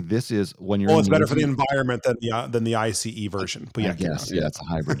basically, this is when you're. Well, it's better for the environment than the ICE version. But I guess, it's a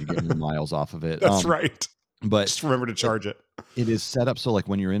hybrid. You get more miles off of it. That's right. But just remember to charge it. It is set up so like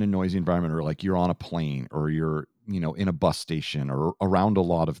when you're in a noisy environment, or like you're on a plane, or you're in a bus station, or around a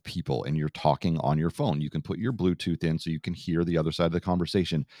lot of people, and you're talking on your phone, you can put your Bluetooth in so you can hear the other side of the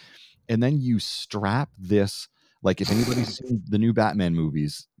conversation, and then you strap this. Like if anybody's seen the new Batman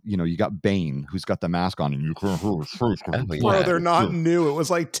movies, you got Bane who's got the mask on, and you can hear his face. Bro, they're not new. It was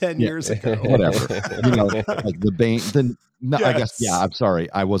like 10 years ago. Whatever. Like the Bane. I guess. Yeah. I'm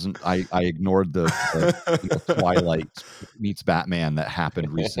sorry. I wasn't. I ignored the Twilight meets Batman that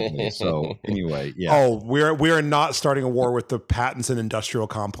happened recently. So anyway, yeah. Oh, we are not starting a war with the patents and industrial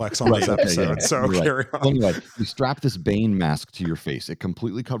complex on this episode. Okay, so carry on. Anyway, you strap this Bane mask to your face. It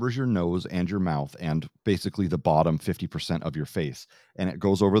completely covers your nose and your mouth, and basically the bottom 50% of your face, and it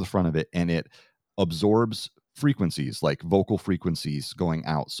goes over the front of it, and it absorbs frequencies, like vocal frequencies going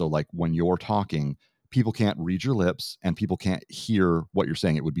out. So like when you're talking, people can't read your lips and people can't hear what you're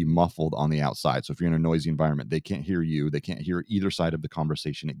saying. It would be muffled on the outside. So if you're in a noisy environment, they can't hear you. They can't hear either side of the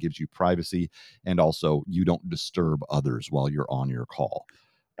conversation. It gives you privacy, and also you don't disturb others while you're on your call.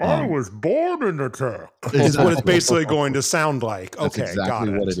 I was born in the tech. Is what it's basically going to sound like. That's okay,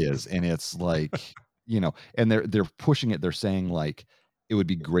 exactly got what it is. And it's like, and they're pushing it. They're saying like it would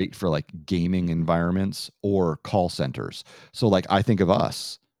be great for like gaming environments or call centers. So like I think of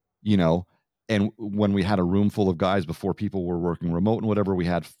us, and when we had a room full of guys before people were working remote and whatever, we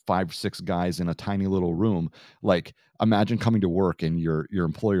had 5-6 guys in a tiny little room. Like imagine coming to work and your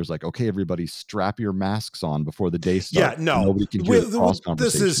employer's like, okay, everybody strap your masks on before the day starts. Yeah, no. Nobody can hear the cross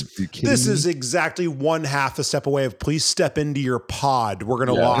conversation. This is exactly one half a step away of please step into your pod. We're going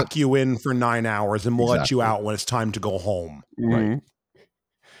to lock you in for 9 hours and we'll let you out when it's time to go home. Right.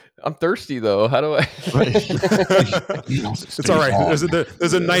 I'm thirsty though. How do I? Right. It's all right.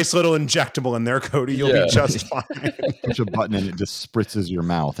 There's a nice little injectable in there, Cody. You'll be just fine. Push a button and it just spritzes your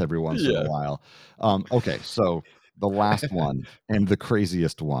mouth every once in a while. Okay, so the last one and the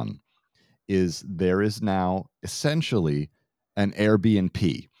craziest one is there is now essentially an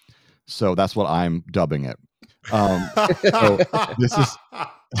Airbnb. So that's what I'm dubbing it. So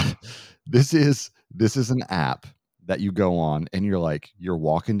this is an app that you go on, and you're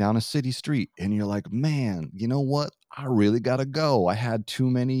walking down a city street and you're like, man, you know what? I really got to go. I had too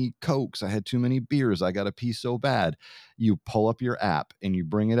many Cokes. I had too many beers. I got to pee so bad. You pull up your app and you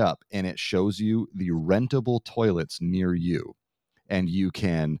bring it up, and it shows you the rentable toilets near you, and you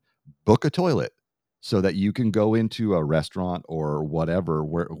can book a toilet so that you can go into a restaurant or whatever,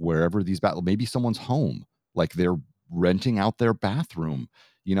 wherever these maybe someone's home, like they're renting out their bathroom,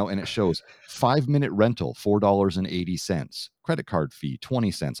 and it shows 5-minute rental, $4.80, credit card fee, 20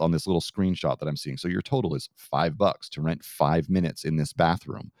 cents on this little screenshot that I'm seeing. So your total is $5 to rent 5 minutes in this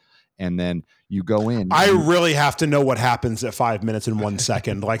bathroom. And then you go in. I really have to know what happens at 5 minutes and 1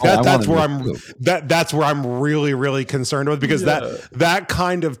 second. Like that's where I'm really, really concerned with, because that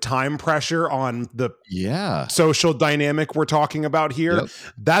kind of time pressure on the social dynamic we're talking about here,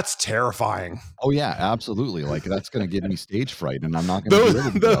 that's terrifying. Oh yeah, absolutely. Like that's going to give me stage fright, and I'm not going to be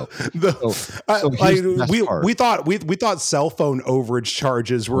able to go. We thought cell phone overage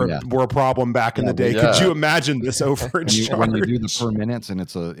charges were a problem back in the day. Could you imagine this overage charge? When you do the per minutes, and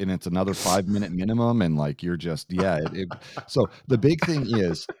it's another 5-minute minimum, and like you're just so the big thing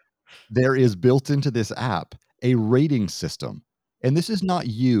is there is built into this app a rating system, and this is not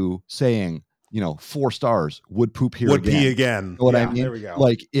you saying 4 stars, would poop here, would again. Pee again. You know what I mean? There we go.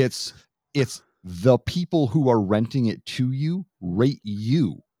 Like it's the people who are renting it to you rate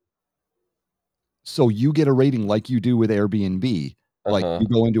you, so you get a rating like you do with Airbnb. Like, you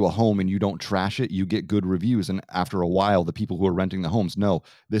go into a home and you don't trash it, you get good reviews, and after a while, the people who are renting the homes know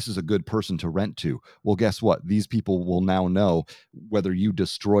this is a good person to rent to. Well, guess what? These people will now know whether you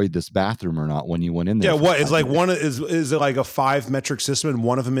destroyed this bathroom or not when you went in there. Yeah, what is like one is it like a 5 metric system, and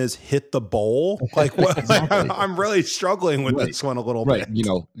one of them is hit the bowl? Like what? Exactly. Like, I'm really struggling with Right. this one a little Right. bit.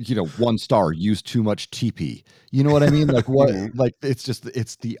 You know, 1 star, use too much TP. You know what I mean? Like what? Like it's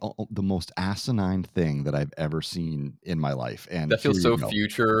the most asinine thing that I've ever seen in my life. And That here feels you so go.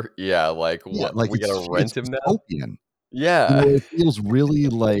 future. Yeah, like Yeah, what? like We gotta it's rent him now? dystopian. You Yeah. know, it feels really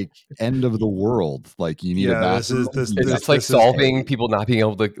like end of the world. Like you need a Yeah, this bathroom. is this You got It's like this is solving people not being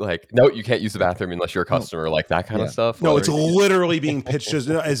able to like, no, you can't use the bathroom unless you're a no, customer, like that kind of yeah. stuff. no, Like, it's literally being pitched as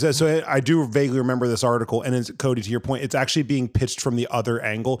so I do vaguely remember this article, and it's Cody, to your point, it's actually being pitched from the other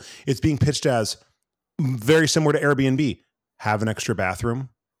angle. It's being pitched as very similar to Airbnb. Have an extra bathroom,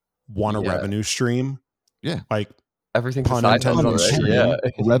 want a yeah, revenue stream. Yeah. Like everything's a pun side hustle, intended right? stream. Yeah.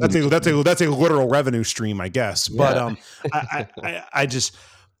 That's a literal revenue stream, I guess. But Yeah. I just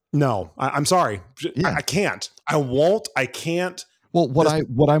no. I'm sorry. Yeah. I can't. I won't. I can't. Well,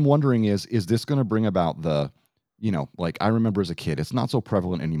 what I'm wondering is this going to bring about the, you know, like I remember as a kid, it's not so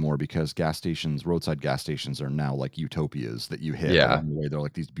prevalent anymore because gas stations, roadside gas stations are now like utopias that you hit Yeah. along the way. They're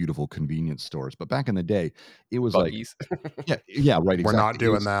like these beautiful convenience stores. But back in the day, it was Buggies. yeah, right. We're Exactly. not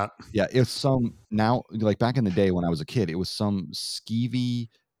doing that. Yeah, it's some now like back in the day when I was a kid, it was some skeevy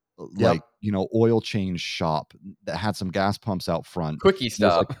like, you know, oil change shop that had some gas pumps out front. Quickie There's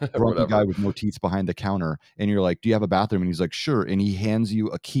like stop a or grumpy guy whatever. with no teeth behind the counter, and you're like, "Do you have a bathroom?" And he's like, "Sure." And he hands you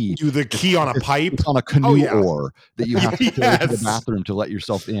a key. Do the key on a pipe. It's on a Oh canoe yeah. oar that you have to carry to the Yes. bathroom to let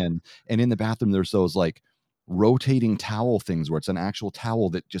yourself in. And in the bathroom, there's those like rotating towel things where it's an actual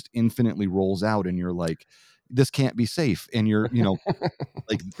towel that just infinitely rolls out, and you're like, "This can't be safe." And you're, you know,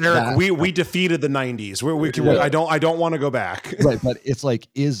 like Eric, that. we defeated the 90s. Yeah. I don't want to go back. Right, but it's like,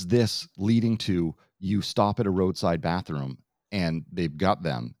 is this leading to you stop at a roadside bathroom and they've got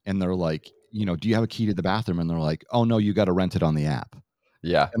them and they're like, you know, do you have a key to the bathroom? And they're like, oh no, you got to rent it on the app.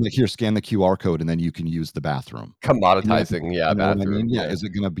 Yeah. And like, here, scan the QR code and then you can use the bathroom. Commoditizing, You know what I bathroom. mean? Yeah. Is it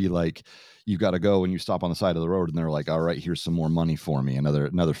going to be like you got to go and you stop on the side of the road and they're like, all right, here's some more money for me, another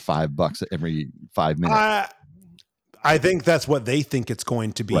 $5 every 5 minutes. I think that's what they think it's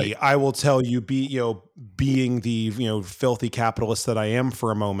going to be. Right. I will tell you, being the filthy capitalist that I am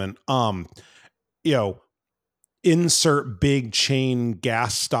for a moment, insert big chain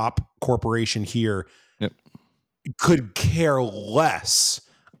gas stop corporation here Yep. could care less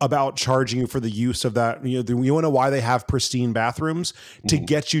about charging you for the use of that. You want to know why they have pristine bathrooms? To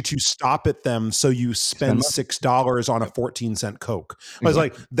get you to stop at them so you spend $6 on a 14-cent Coke. I was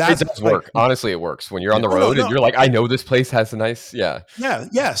like, It that's does work. Honestly, it works when you're on the Oh, road no. and you're like, I know this place has a nice,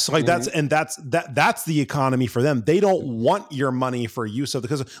 yes. Like that's the economy for them. They don't want your money for use of,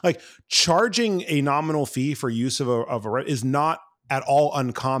 because like charging a nominal fee for use of a is not at all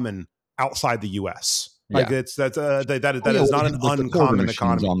uncommon outside the US. Like that is not an uncommon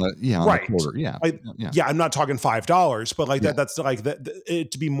economy. On right. the quarter. Yeah. I'm not talking $5, but like that's like that.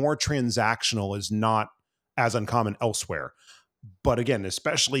 It to be more transactional is not as uncommon elsewhere. But again,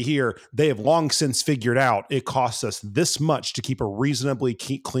 especially here, they have long since figured out it costs us this much to keep a reasonably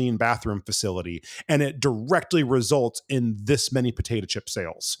clean bathroom facility, and it directly results in this many potato chip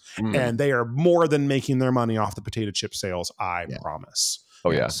sales. And they are more than making their money off the potato chip sales, I promise.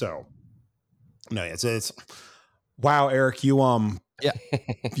 Oh yeah. So no, it's wow, Eric, you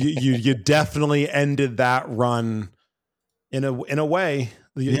you definitely ended that run in a way.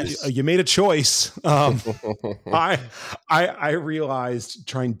 You made a choice. I realized,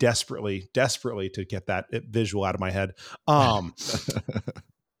 trying desperately to get that visual out of my head. I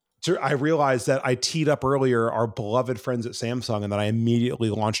realized that I teed up earlier our beloved friends at Samsung, and that I immediately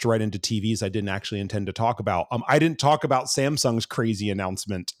launched right into TVs I didn't actually intend to talk about. I didn't talk about Samsung's crazy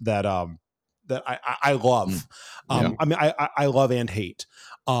announcement that I love. I mean, I love and hate.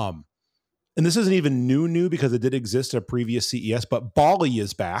 And this isn't even new because it did exist at a previous CES, but Bali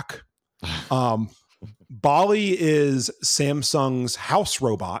is back. Bali is Samsung's house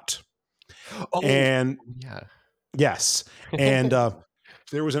robot. And yes. And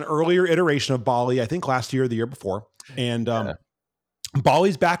there was an earlier iteration of Bali, I think last year or the year before. And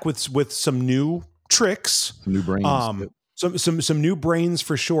Bali's back with some new tricks. Some new brains. Some new brains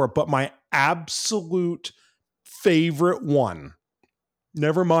for sure. But my absolute favorite one,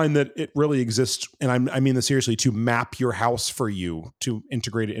 never mind that it really exists, and I mean this seriously, to map your house for you, to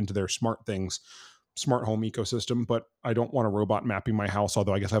integrate it into their smart home ecosystem. But I don't want a robot mapping my house,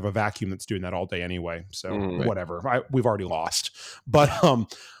 although I guess I have a vacuum that's doing that all day anyway. So whatever, we've already lost. But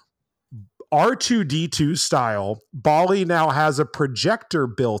R2D2 style, Bali now has a projector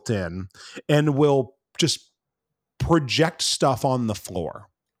built in and will just project stuff on the floor,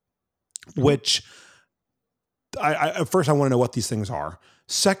 which I first I want to know what these things are.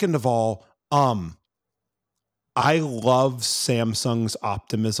 Second of all, I love Samsung's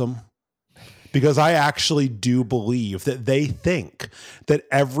optimism, because I actually do believe that they think that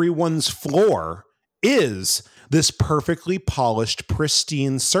everyone's floor is this perfectly polished,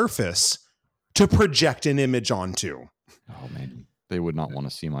 pristine surface to project an image onto. Oh man, they would not want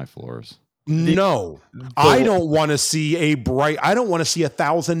to see my floors. No, I don't want to see I don't want to see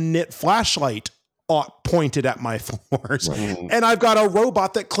 1,000 nit flashlight pointed at my floors. Right. And I've got a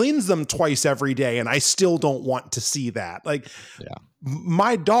robot that cleans them twice every day, and I still don't want to see that. Like,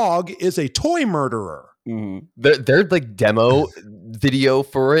 my dog is a toy murderer. Their like demo video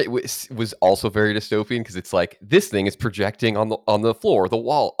for it was also very dystopian, because it's like, this thing is projecting on the floor, the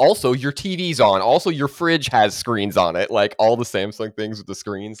wall. Also, your TV's on. Also, your fridge has screens on it. Like all the Samsung things with the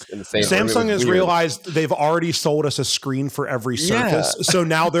screens in the same. Samsung has realized they've already sold us a screen for every surface, so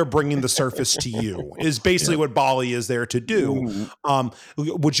now they're bringing the Surface to you. Is basically what Bali is there to do.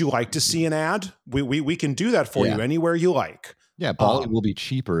 Would you like to see an ad? We can do that for you anywhere you like. Yeah, Bali will be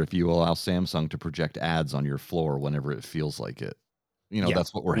cheaper if you allow Samsung to project ads on your floor whenever it feels like it.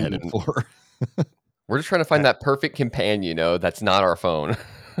 That's what we're headed for. We're just trying to find that perfect companion, that's not our phone.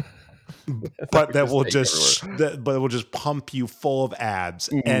 But that will just pump you full of ads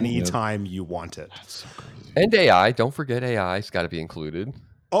anytime you want it. That's so crazy. And AI, don't forget AI's got to be included.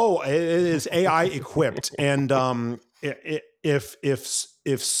 Oh, it is AI equipped, and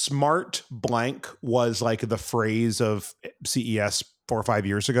if smart blank was like the phrase of CES 4 or 5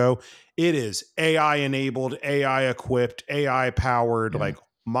 years ago, it is AI enabled, AI equipped, AI powered. Like,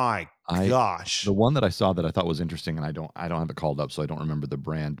 my gosh. The one that I saw that I thought was interesting, and I don't have it called up, so I don't remember the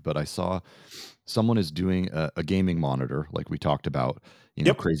brand, but I saw someone is doing a gaming monitor, like we talked about,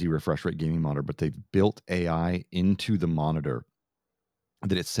 crazy refresh rate gaming monitor, but they've built AI into the monitor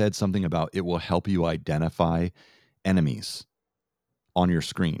that it said something about it will help you identify enemies on your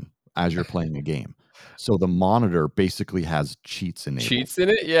screen as you're playing a game. So the monitor basically has cheats enabled. Cheats in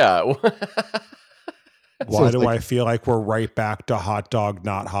it? Yeah. Why do I feel like we're right back to hot dog,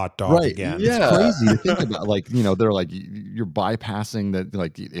 not hot dog again? It's crazy to think about. Like, they're like, you're bypassing that.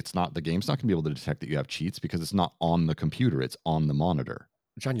 Like, the game's not gonna be able to detect that you have cheats because it's not on the computer, it's on the monitor.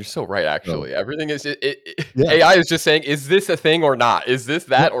 John, you're so right, actually. Everything is AI is just saying, is this a thing or not? Is this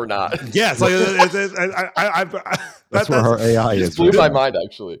that or not? Yes. That's where our AI is. It blew my mind,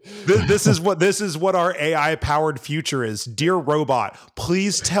 actually. This is what our AI powered future is. Dear robot,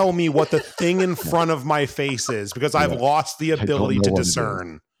 please tell me what the thing in front of my face is, because I've lost the ability to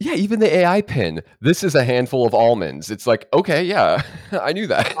discern. Yeah, even the AI pin. This is a handful of almonds. It's like, okay, yeah, I knew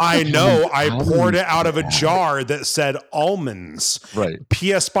that. I know. I poured it out of a jar that said almonds. Right.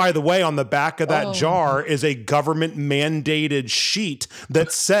 P.S. By the way, on the back of that jar is a government mandated sheet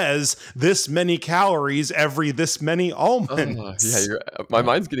that says this many calories every this many almonds. My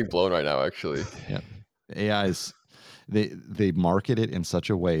mind's getting blown right now, actually. Yeah. AI's they market it in such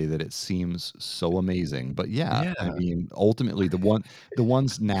a way that it seems so amazing, but I mean, ultimately the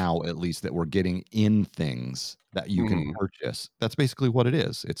ones now, at least, that we're getting in things that you can purchase, that's basically what it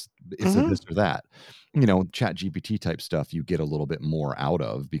is. It's a this or that. Chat GPT type stuff you get a little bit more out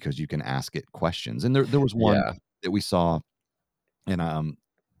of because you can ask it questions. And there was one that we saw,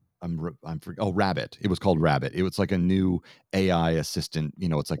 and Rabbit. It was called Rabbit. It was like a new AI assistant.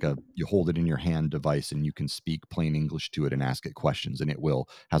 It's like you hold it in your hand device and you can speak plain English to it and ask it questions, and it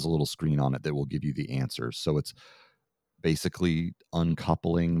has a little screen on it that will give you the answers. So it's basically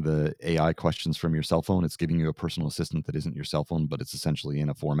uncoupling the AI questions from your cell phone. It's giving you a personal assistant that isn't your cell phone, but it's essentially in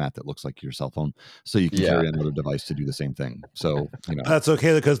a format that looks like your cell phone. So you can carry another device to do the same thing. So that's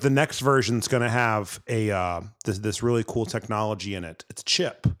okay, because the next version's going to have this really cool technology in it. It's a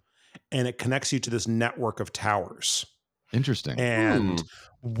chip. And it connects you to this network of towers. Interesting. And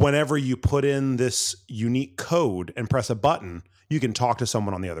whenever you put in this unique code and press a button, you can talk to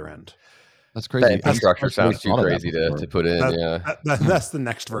someone on the other end. That's crazy. That infrastructure sounds too crazy to put in. That's the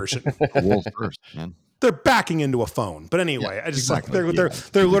next version. World first, man. They're backing into a phone. But anyway, I just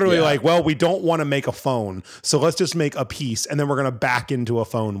they're literally like, well, we don't want to make a phone, so let's just make a piece, and then we're going to back into a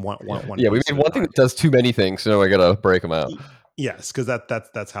phone. One we made one thing that does too many things, so I got to break them out. Yes, because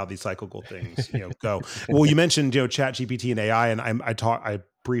that's how these cyclical things go. Well, you mentioned Chat GPT and AI, and I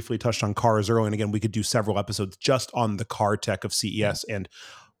briefly touched on cars earlier, and again, we could do several episodes just on the car tech of CES, and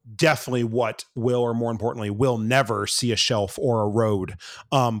definitely what will, or more importantly, will never see a shelf or a road.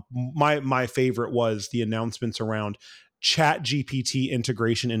 My favorite was the announcements around Chat GPT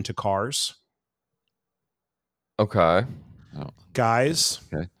integration into cars. Okay. Oh, Guys,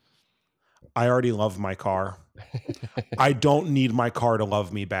 okay. I already love my car. I don't need my car to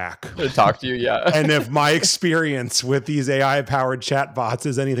love me back. Talk to you, yeah. And if my experience with these AI-powered chatbots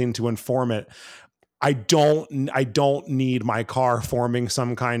is anything to inform it, I don't need my car forming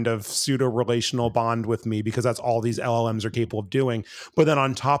some kind of pseudo-relational bond with me, because that's all these LLMs are capable of doing. But then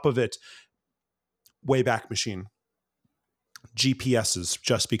on top of it, Wayback Machine. GPS is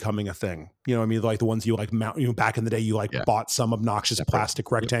just becoming a thing. You know what I mean? Like the ones you like mount, back in the day, you like bought some obnoxious Separate.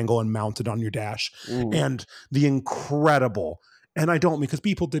 plastic rectangle and mounted on your dash. Ooh. And the incredible, and I don't, because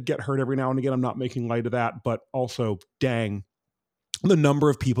people did get hurt every now and again. I'm not making light of that, but also, dang, the number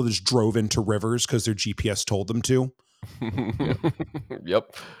of people that just drove into rivers because their GPS told them to.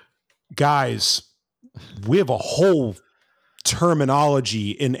 Yep. Guys, we have a whole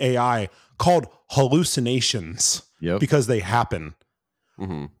terminology in AI called hallucinations. Yep. Because they happen.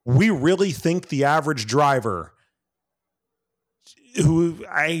 Mm-hmm. We really think the average driver, who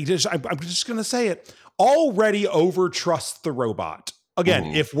I'm just going to say it, already overtrusts the robot.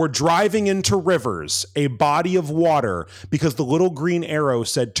 Again, if we're driving into rivers, a body of water, because the little green arrow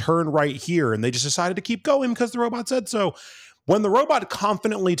said turn right here, and they just decided to keep going because the robot said so. When the robot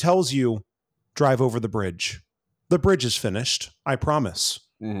confidently tells you, drive over the bridge is finished, I promise.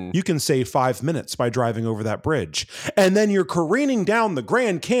 Mm-hmm. You can save 5 minutes by driving over that bridge. And then you're careening down the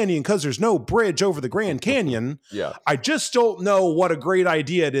Grand Canyon because there's no bridge over the Grand Canyon. Yeah. I just don't know what a great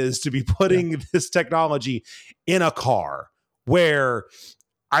idea it is to be putting this technology in a car where,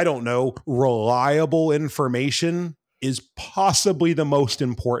 I don't know, reliable information is possibly the most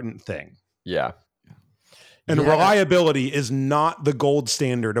important thing. Yeah. And reliability is not the gold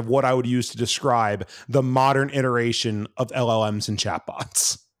standard of what I would use to describe the modern iteration of LLMs and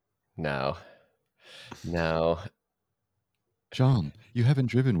chatbots. No. John, you haven't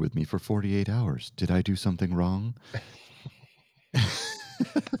driven with me for 48 hours. Did I do something wrong?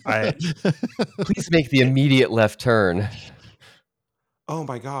 Please make the immediate left turn. Oh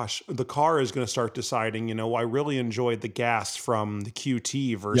my gosh, the car is going to start deciding, I really enjoyed the gas from the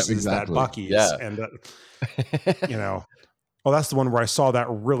QT versus that Buc-ee's. Yeah. And, well, that's the one where I saw that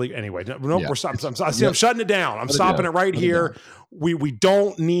really. Anyway, nope, I'm shutting it down. I'm stopping it right here. We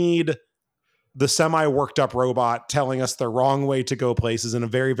don't need the semi-worked up robot telling us the wrong way to go places in a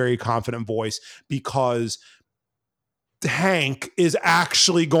very, very confident voice, because Hank is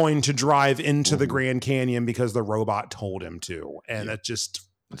actually going to drive into the Grand Canyon because the robot told him to. And that's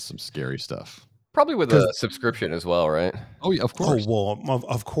some scary stuff. Probably with a subscription as well, right? Oh, yeah, of course. Oh, well,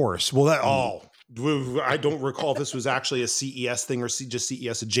 of course. Well, I don't recall if this was actually a CES thing or just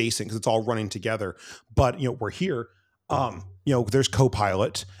CES adjacent, because it's all running together. But, we're here. There's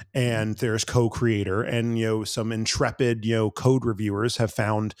Copilot and there's Co-Creator, and, some intrepid, code reviewers have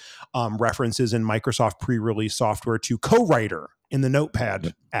found references in Microsoft pre-release software to Co-Writer in the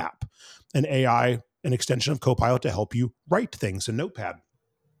Notepad app, an extension of Copilot to help you write things in Notepad.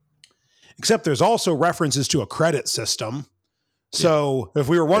 Except there's also references to a credit system. So if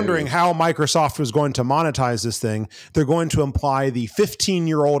we were wondering how Microsoft was going to monetize this thing, they're going to imply the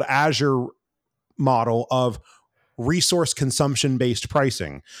 15-year-old Azure model of resource consumption-based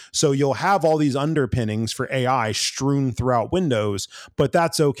pricing. So you'll have all these underpinnings for AI strewn throughout Windows, but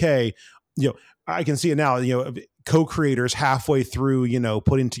that's okay. I can see it now, co-creators halfway through,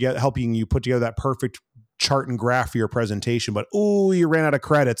 helping you put together that perfect chart and graph for your presentation, but you ran out of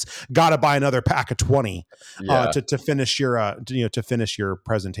credits, got to buy another pack of 20 to finish your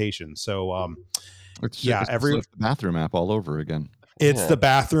presentation. So it's the bathroom app all over again. It's the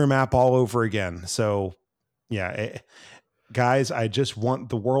bathroom app all over again. So guys, I just want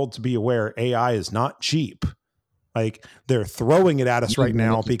the world to be aware AI is not cheap. Like, they're throwing it at us right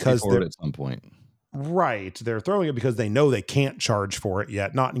now because they're at some point. Right. They're throwing it because they know they can't charge for it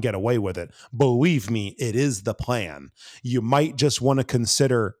yet, not and get away with it. Believe me, it is the plan. You might just want to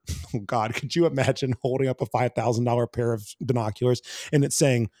consider, oh God, could you imagine holding up a $5,000 pair of binoculars and it's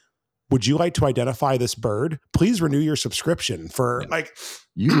saying, would you like to identify this bird? Please renew your subscription for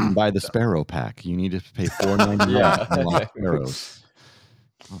You didn't buy the sparrow pack. You need to pay $4.99 for unlock sparrows.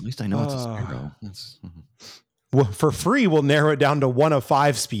 Well, at least I know it's a sparrow. Well, for free, we'll narrow it down to 1 of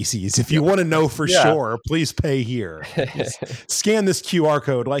 5 species. If you want to know for sure, please pay here. Scan this QR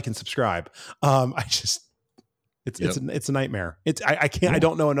code, like and subscribe. It's a nightmare. I can't. I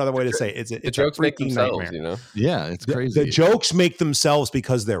don't know another way to say it. It's jokes a freaking nightmare. Yeah, it's crazy. The jokes make themselves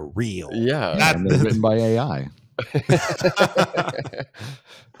because they're real. Yeah, and they're written by AI.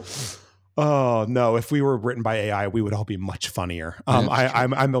 Oh no! If we were written by AI, we would all be much funnier.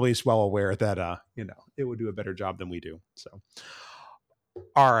 I'm at least well aware that it would do a better job than we do. So,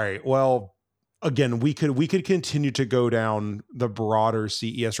 all right. Well, again, we could continue to go down the broader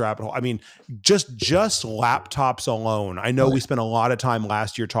CES rabbit hole. I mean, just laptops alone. I know we spent a lot of time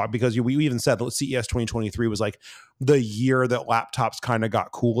last year talking, because we even said that CES 2023 was like the year that laptops kind of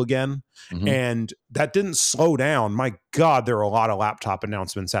got cool again. Mhm. And that didn't slow down. My God, there are a lot of laptop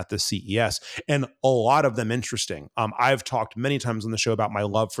announcements at the CES, and a lot of them interesting. I've talked many times on the show about my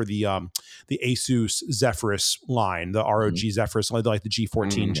love for the Asus Zephyrus line, the ROG Zephyrus, like the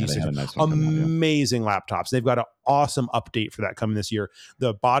G14, Yeah, they had a G6. nice one come out, yeah. Amazing laptops. They've got an awesome update for that coming this year.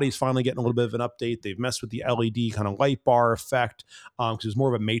 The body's finally getting a little bit of an update. They've messed with the LED kind of light bar effect, because it was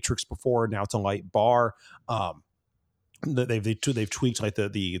more of a matrix before. Now it's a light bar. They've tweaked like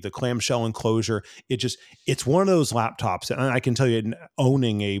the clamshell enclosure. It's one of those laptops, and I can tell you,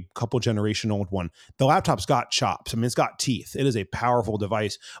 owning a couple generation old one, the laptop's got chops. I mean, it's got teeth. It is a powerful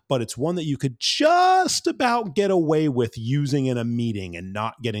device, but it's one that you could just about get away with using in a meeting and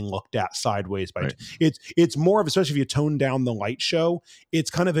not getting looked at sideways by. Right. It's more of, especially if you tone down the light show,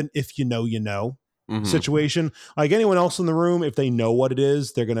 it's kind of an if you know, you know. Situation. Like anyone else in the room, if they know what it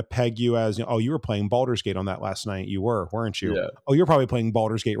is, they're going to peg you as, oh, you were playing Baldur's Gate on that last night. You were, weren't you? Yeah. Oh, you're probably playing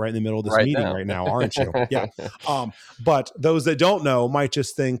Baldur's Gate right in the middle of this meeting right now, aren't you? Yeah. But those that don't know might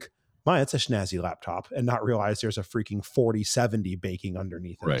just think, my, that's a snazzy laptop, and not realize there's a freaking 4070 baking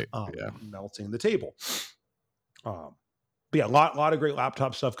underneath it, Right. melting the table. But yeah, a lot of great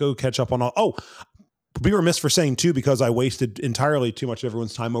laptop stuff. Go catch up on all. Oh, be remiss for saying too, because I wasted entirely too much of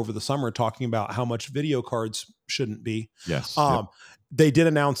everyone's time over the summer talking about how much video cards shouldn't be. Yes. They did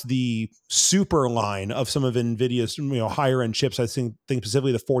announce the super line of some of NVIDIA's higher end chips. I think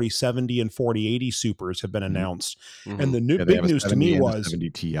specifically the 4070 and 4080 supers have been announced. And the big news to me was 70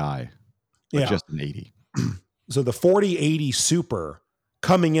 Ti, but just an 80. So the 4080 super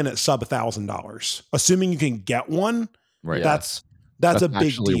coming in at sub $1,000, assuming you can get one. Right. That's a big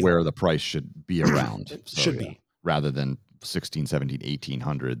actually deal. where the price should be around. Should be. Rather than 16, 17,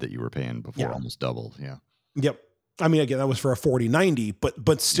 1800 that you were paying before, almost double. Yeah. Yep. I mean, again, that was for a 4090,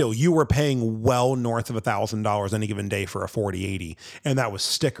 but still, you were paying well north of $1,000 any given day for a 4080, and that was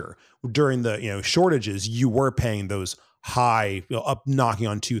sticker. During the shortages, you were paying those high, up knocking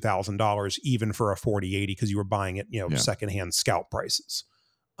on $2,000 even for a 4080, because you were buying it secondhand scout prices.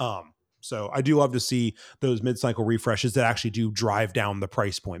 So I do love to see those mid-cycle refreshes that actually do drive down the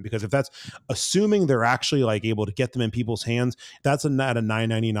price point, because if that's assuming they're actually like able to get them in people's hands, that's at a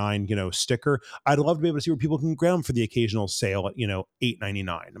 $9.99 sticker. I'd love to be able to see where people can grab them for the occasional sale at $8.99.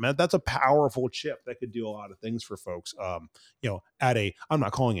 I mean, that's a powerful chip that could do a lot of things for folks. At a, I'm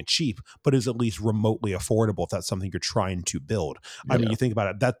not calling it cheap, but is at least remotely affordable if that's something you're trying to build. I mean, you think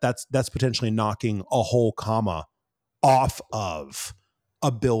about it, that's potentially knocking a whole comma off of a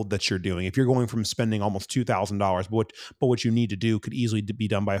build that you're doing. If you're going from spending almost $2,000, but what you need to do could easily be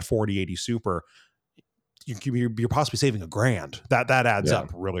done by a 4080 super, you're possibly saving $1,000. That adds up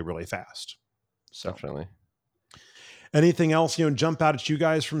really, really fast. So definitely. Anything else, jump out at you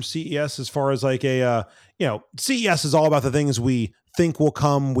guys from CES as far as like a, CES is all about the things we think will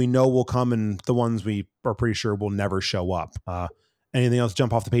come, we know will come, and the ones we are pretty sure will never show up. Anything else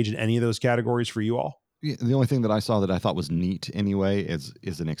jump off the page in any of those categories for you all? Yeah, the only thing that I saw that I thought was neat anyway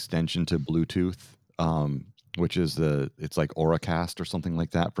is an extension to Bluetooth, which is it's like Auracast or something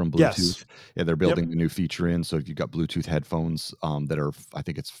like that from Bluetooth. Yes. Yeah, they're building a new feature in. So if you've got Bluetooth headphones that are, I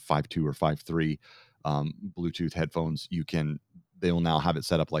think it's 5.2 or 5.3 Bluetooth headphones, they will now have it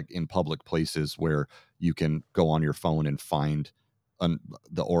set up like in public places where you can go on your phone and find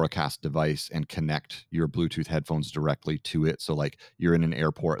the Auracast device and connect your Bluetooth headphones directly to it. So like you're in an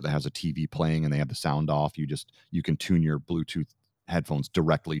airport that has a TV playing and they have the sound off, you can tune your Bluetooth headphones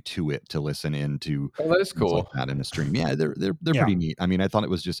directly to it to listen into. Oh, that is cool. Like that in a stream. Yeah, they're pretty neat. I mean, I thought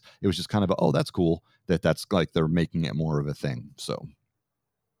it was just kind of that's cool that's like they're making it more of a thing. So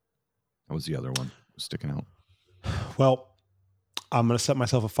that was the other one sticking out. Well, I'm going to set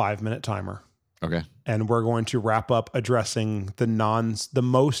myself a 5-minute timer. Okay. And we're going to wrap up addressing the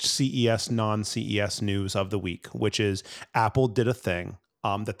most CES non-CES news of the week, which is Apple did a thing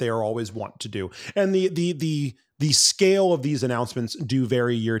that they are always want to do. And the scale of these announcements do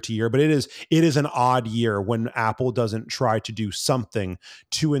vary year to year, but it is an odd year when Apple doesn't try to do something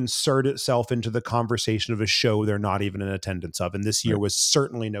to insert itself into the conversation of a show they're not even in attendance of. And this year was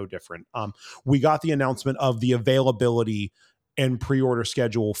certainly no different. We got the announcement of the availability and pre-order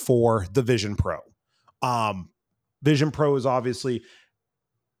schedule for the Vision Pro. Vision Pro is obviously,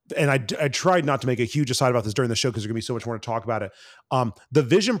 and I tried not to make a huge aside about this during the show because there's going to be so much more to talk about it. The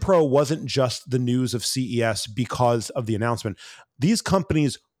Vision Pro wasn't just the news of CES because of the announcement. These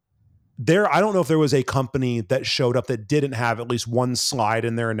companies I don't know if there was a company that showed up that didn't have at least one slide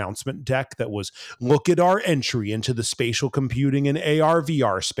in their announcement deck that was, look at our entry into the spatial computing and AR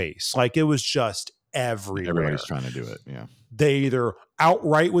VR space. Like, it was just everywhere. Everybody's trying to do it. Yeah. They either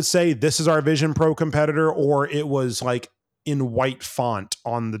outright would say, this is our Vision Pro competitor, or it was like in white font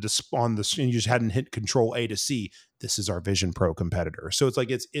on the and you just hadn't hit Control A to see, this is our Vision Pro competitor. So it's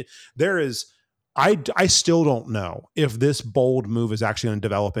like, I still don't know if this bold move is actually going to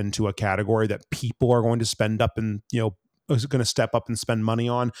develop into a category that people are going to spend up and, is going to step up and spend money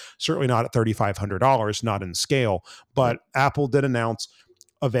on. Certainly not at $3,500, not in scale. But Apple did announce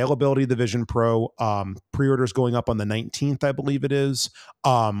availability of the Vision Pro. Pre-orders going up on the 19th, I believe it is.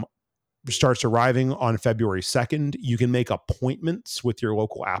 Starts arriving on February 2nd. You can make appointments with your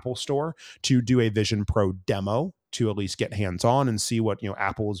local Apple store to do a Vision Pro demo, to at least get hands-on and see what,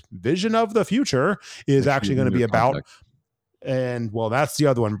 Apple's vision of the future is actually going to be about. And well, that's the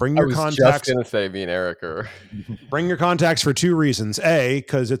other one. Bring your contacts. I was just going to say, me and Eric are. Bring your contacts for two reasons. A,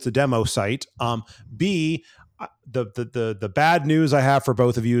 because it's a demo site. B, the bad news I have for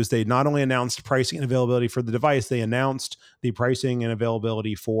both of you is they not only announced pricing and availability for the device, they announced the pricing and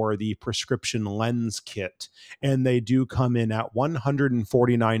availability for the prescription lens kit. And they do come in at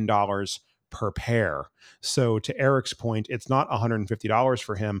 $149 per pair. So to Eric's point, it's not $150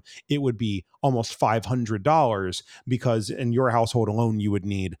 for him. It would be almost $500, because in your household alone, you would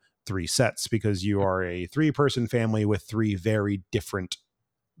need 3 sets, because you are a 3-person family with 3 very different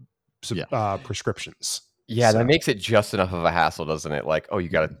prescriptions. Yeah, so that makes it just enough of a hassle, doesn't it? Like, oh, you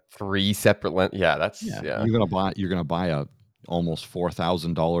got 3 separate lens. Yeah, that's You're gonna buy a almost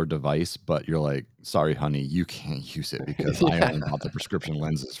 $4,000 device, but you're like, sorry, honey, you can't use it because I only bought the prescription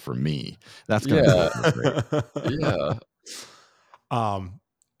lenses for me. That's gonna be great.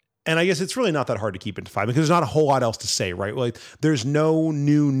 And I guess it's really not that hard to keep it to 5, because there's not a whole lot else to say, right? Like, there's no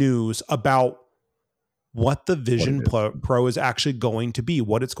new news about what the Vision Pro is actually going to be,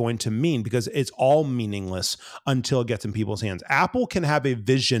 what it's going to mean, because it's all meaningless until it gets in people's hands. Apple can have a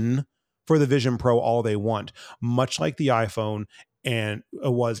vision for the Vision Pro all they want, much like the iPhone and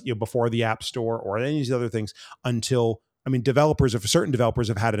it was before the App Store or any of these other things, until, certain developers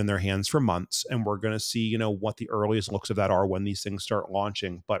have had it in their hands for months, and we're going to see, what the earliest looks of that are when these things start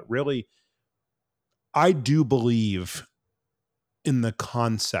launching. But really, I do believe in the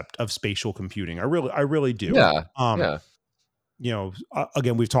concept of spatial computing. I really do.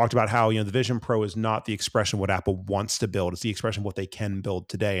 Again, we've talked about how, the Vision Pro is not the expression of what Apple wants to build. It's the expression of what they can build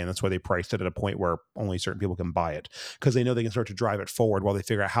today. And that's why they priced it at a point where only certain people can buy it, because they know they can start to drive it forward while they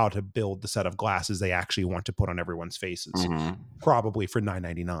figure out how to build the set of glasses they actually want to put on everyone's faces, probably for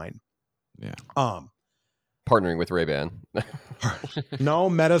 $999. Yeah. Partnering with Ray-Ban. No,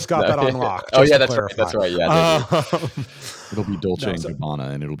 Meta's got that on lock. Oh yeah, that's right. That's right. Yeah. It'll be Dolce and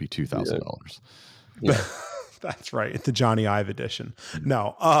Gabbana, and it'll be $2,000. Yeah. That's right. The Johnny Ive edition.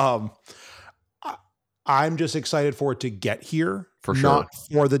 No, I'm just excited for it to get here. For sure. Not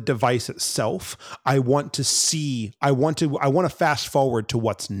for the device itself. I want to fast forward to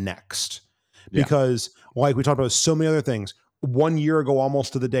what's next, because like we talked about so many other things. 1 year ago,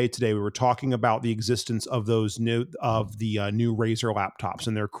 almost to the day today, we were talking about the existence of those new Razer laptops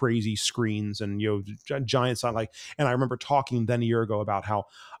and their crazy screens and giant size. And I remember talking then a year ago about how,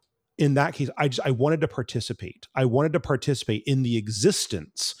 in that case, I wanted to participate. I wanted to participate in the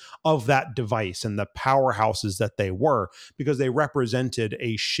existence of that device and the powerhouses that they were, because they represented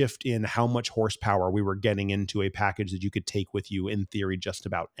a shift in how much horsepower we were getting into a package that you could take with you, in theory, just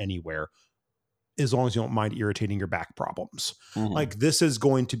about anywhere, as long as you don't mind irritating your back problems. Like, this is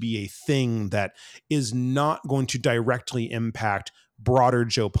going to be a thing that is not going to directly impact broader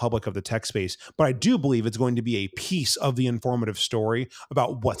Joe public of the tech space, but I do believe it's going to be a piece of the informative story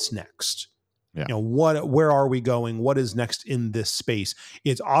about what's next. Yeah. Where are we going? What is next in this space?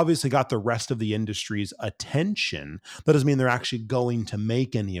 It's obviously got the rest of the industry's attention. That doesn't mean they're actually going to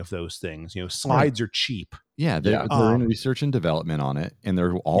make any of those things. Slides are cheap. Yeah, they're in research and development on it, and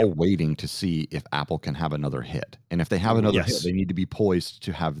they're all waiting to see if Apple can have another hit. And if they have another hit, they need to be poised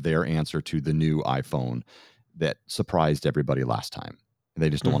to have their answer to the new iPhone that surprised everybody last time. They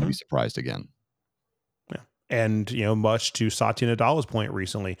just don't want to be surprised again. Yeah. And, much to Satya Nadala's point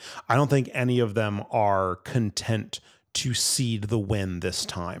recently, I don't think any of them are content to cede the win this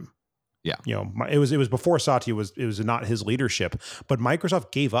time. Yeah. It was before Satya it was not his leadership, but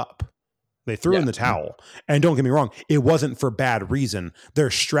Microsoft gave up. They threw in the towel. And don't get me wrong, it wasn't for bad reason.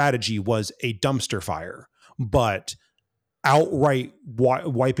 Their strategy was a dumpster fire, but outright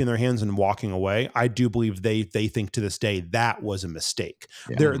wiping their hands and walking away, I do believe they think to this day that was a mistake.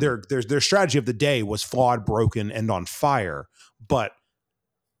 Yeah. Their strategy of the day was flawed, broken, and on fire, but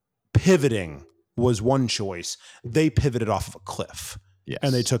pivoting was one choice. They pivoted off of a cliff. Yes.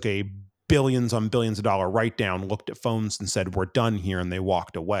 And they took a billions on billions of dollar write down, looked at phones and said, we're done here. And they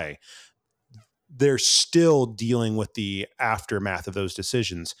walked away. They're still dealing with the aftermath of those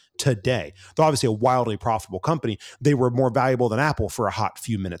decisions today. They're obviously a wildly profitable company. They were more valuable than Apple for a hot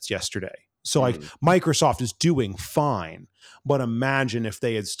few minutes yesterday. So like Microsoft is doing fine, but imagine if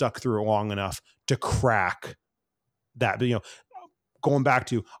they had stuck through it long enough to crack that, going back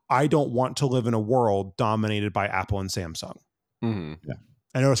to, I don't want to live in a world dominated by Apple and Samsung. Mm-hmm. Yeah.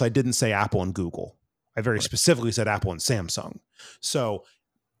 I notice I didn't say Apple and Google. I very specifically said Apple and Samsung. So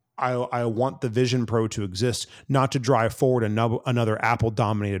I want the Vision Pro to exist, not to drive forward another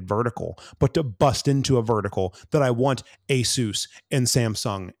Apple-dominated vertical, but to bust into a vertical that I want Asus and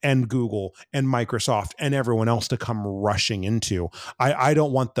Samsung and Google and Microsoft and everyone else to come rushing into. I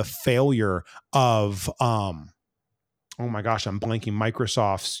don't want the failure of, oh my gosh, I'm blanking,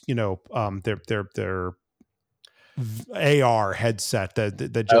 Microsoft's, their AR headset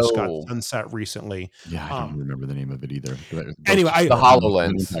that just got sunset recently. Yeah, I don't remember the name of it either. Anyway, the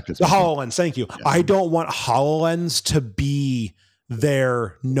HoloLens. The HoloLens, thank you. Yeah. I don't want HoloLens to be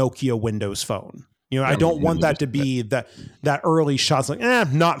their Nokia Windows phone. I don't want that to be that early shots like,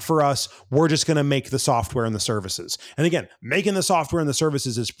 not for us. We're just going to make the software and the services. And again, making the software and the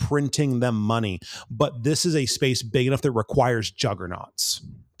services is printing them money. But this is a space big enough that requires juggernauts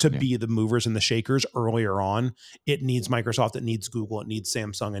to be the movers and the shakers earlier on. It needs Microsoft, it needs Google, it needs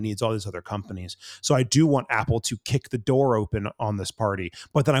Samsung, it needs all these other companies. So I do want Apple to kick the door open on this party,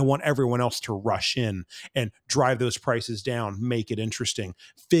 but then I want everyone else to rush in and drive those prices down, make it interesting,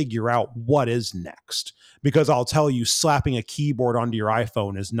 figure out what is next. Because I'll tell you, slapping a keyboard onto your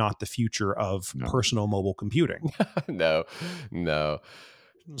iPhone is not the future of personal mobile computing. No.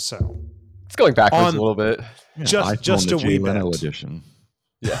 So it's going backwards a little bit. Yeah, just a wee bit. Edition.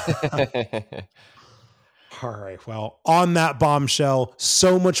 Yeah. All right. Well, on that bombshell,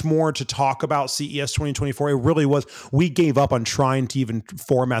 so much more to talk about CES 2024. It really was. We gave up on trying to even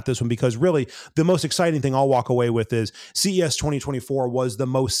format this one because really the most exciting thing I'll walk away with is CES 2024 was the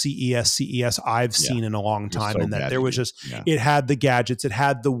most CES I've seen in a long time. So and that there was just, it had the gadgets, it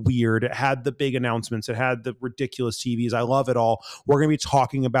had the weird, it had the big announcements, it had the ridiculous TVs. I love it all. We're going to be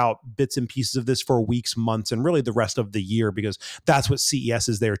talking about bits and pieces of this for weeks, months, and really the rest of the year, because that's what CES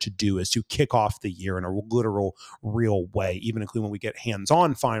is there to do, is to kick off the year in a literal real way, even including when we get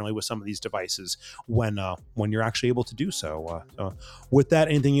hands-on finally with some of these devices when you're actually able to do so. With that,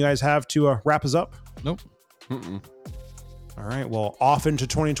 anything you guys have to wrap us up? Nope. Mm-mm. All right. Well, off into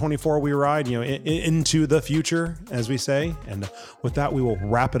 2024 we ride, into the future, as we say. And with that, we will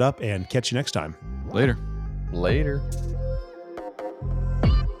wrap it up and catch you next time. Later.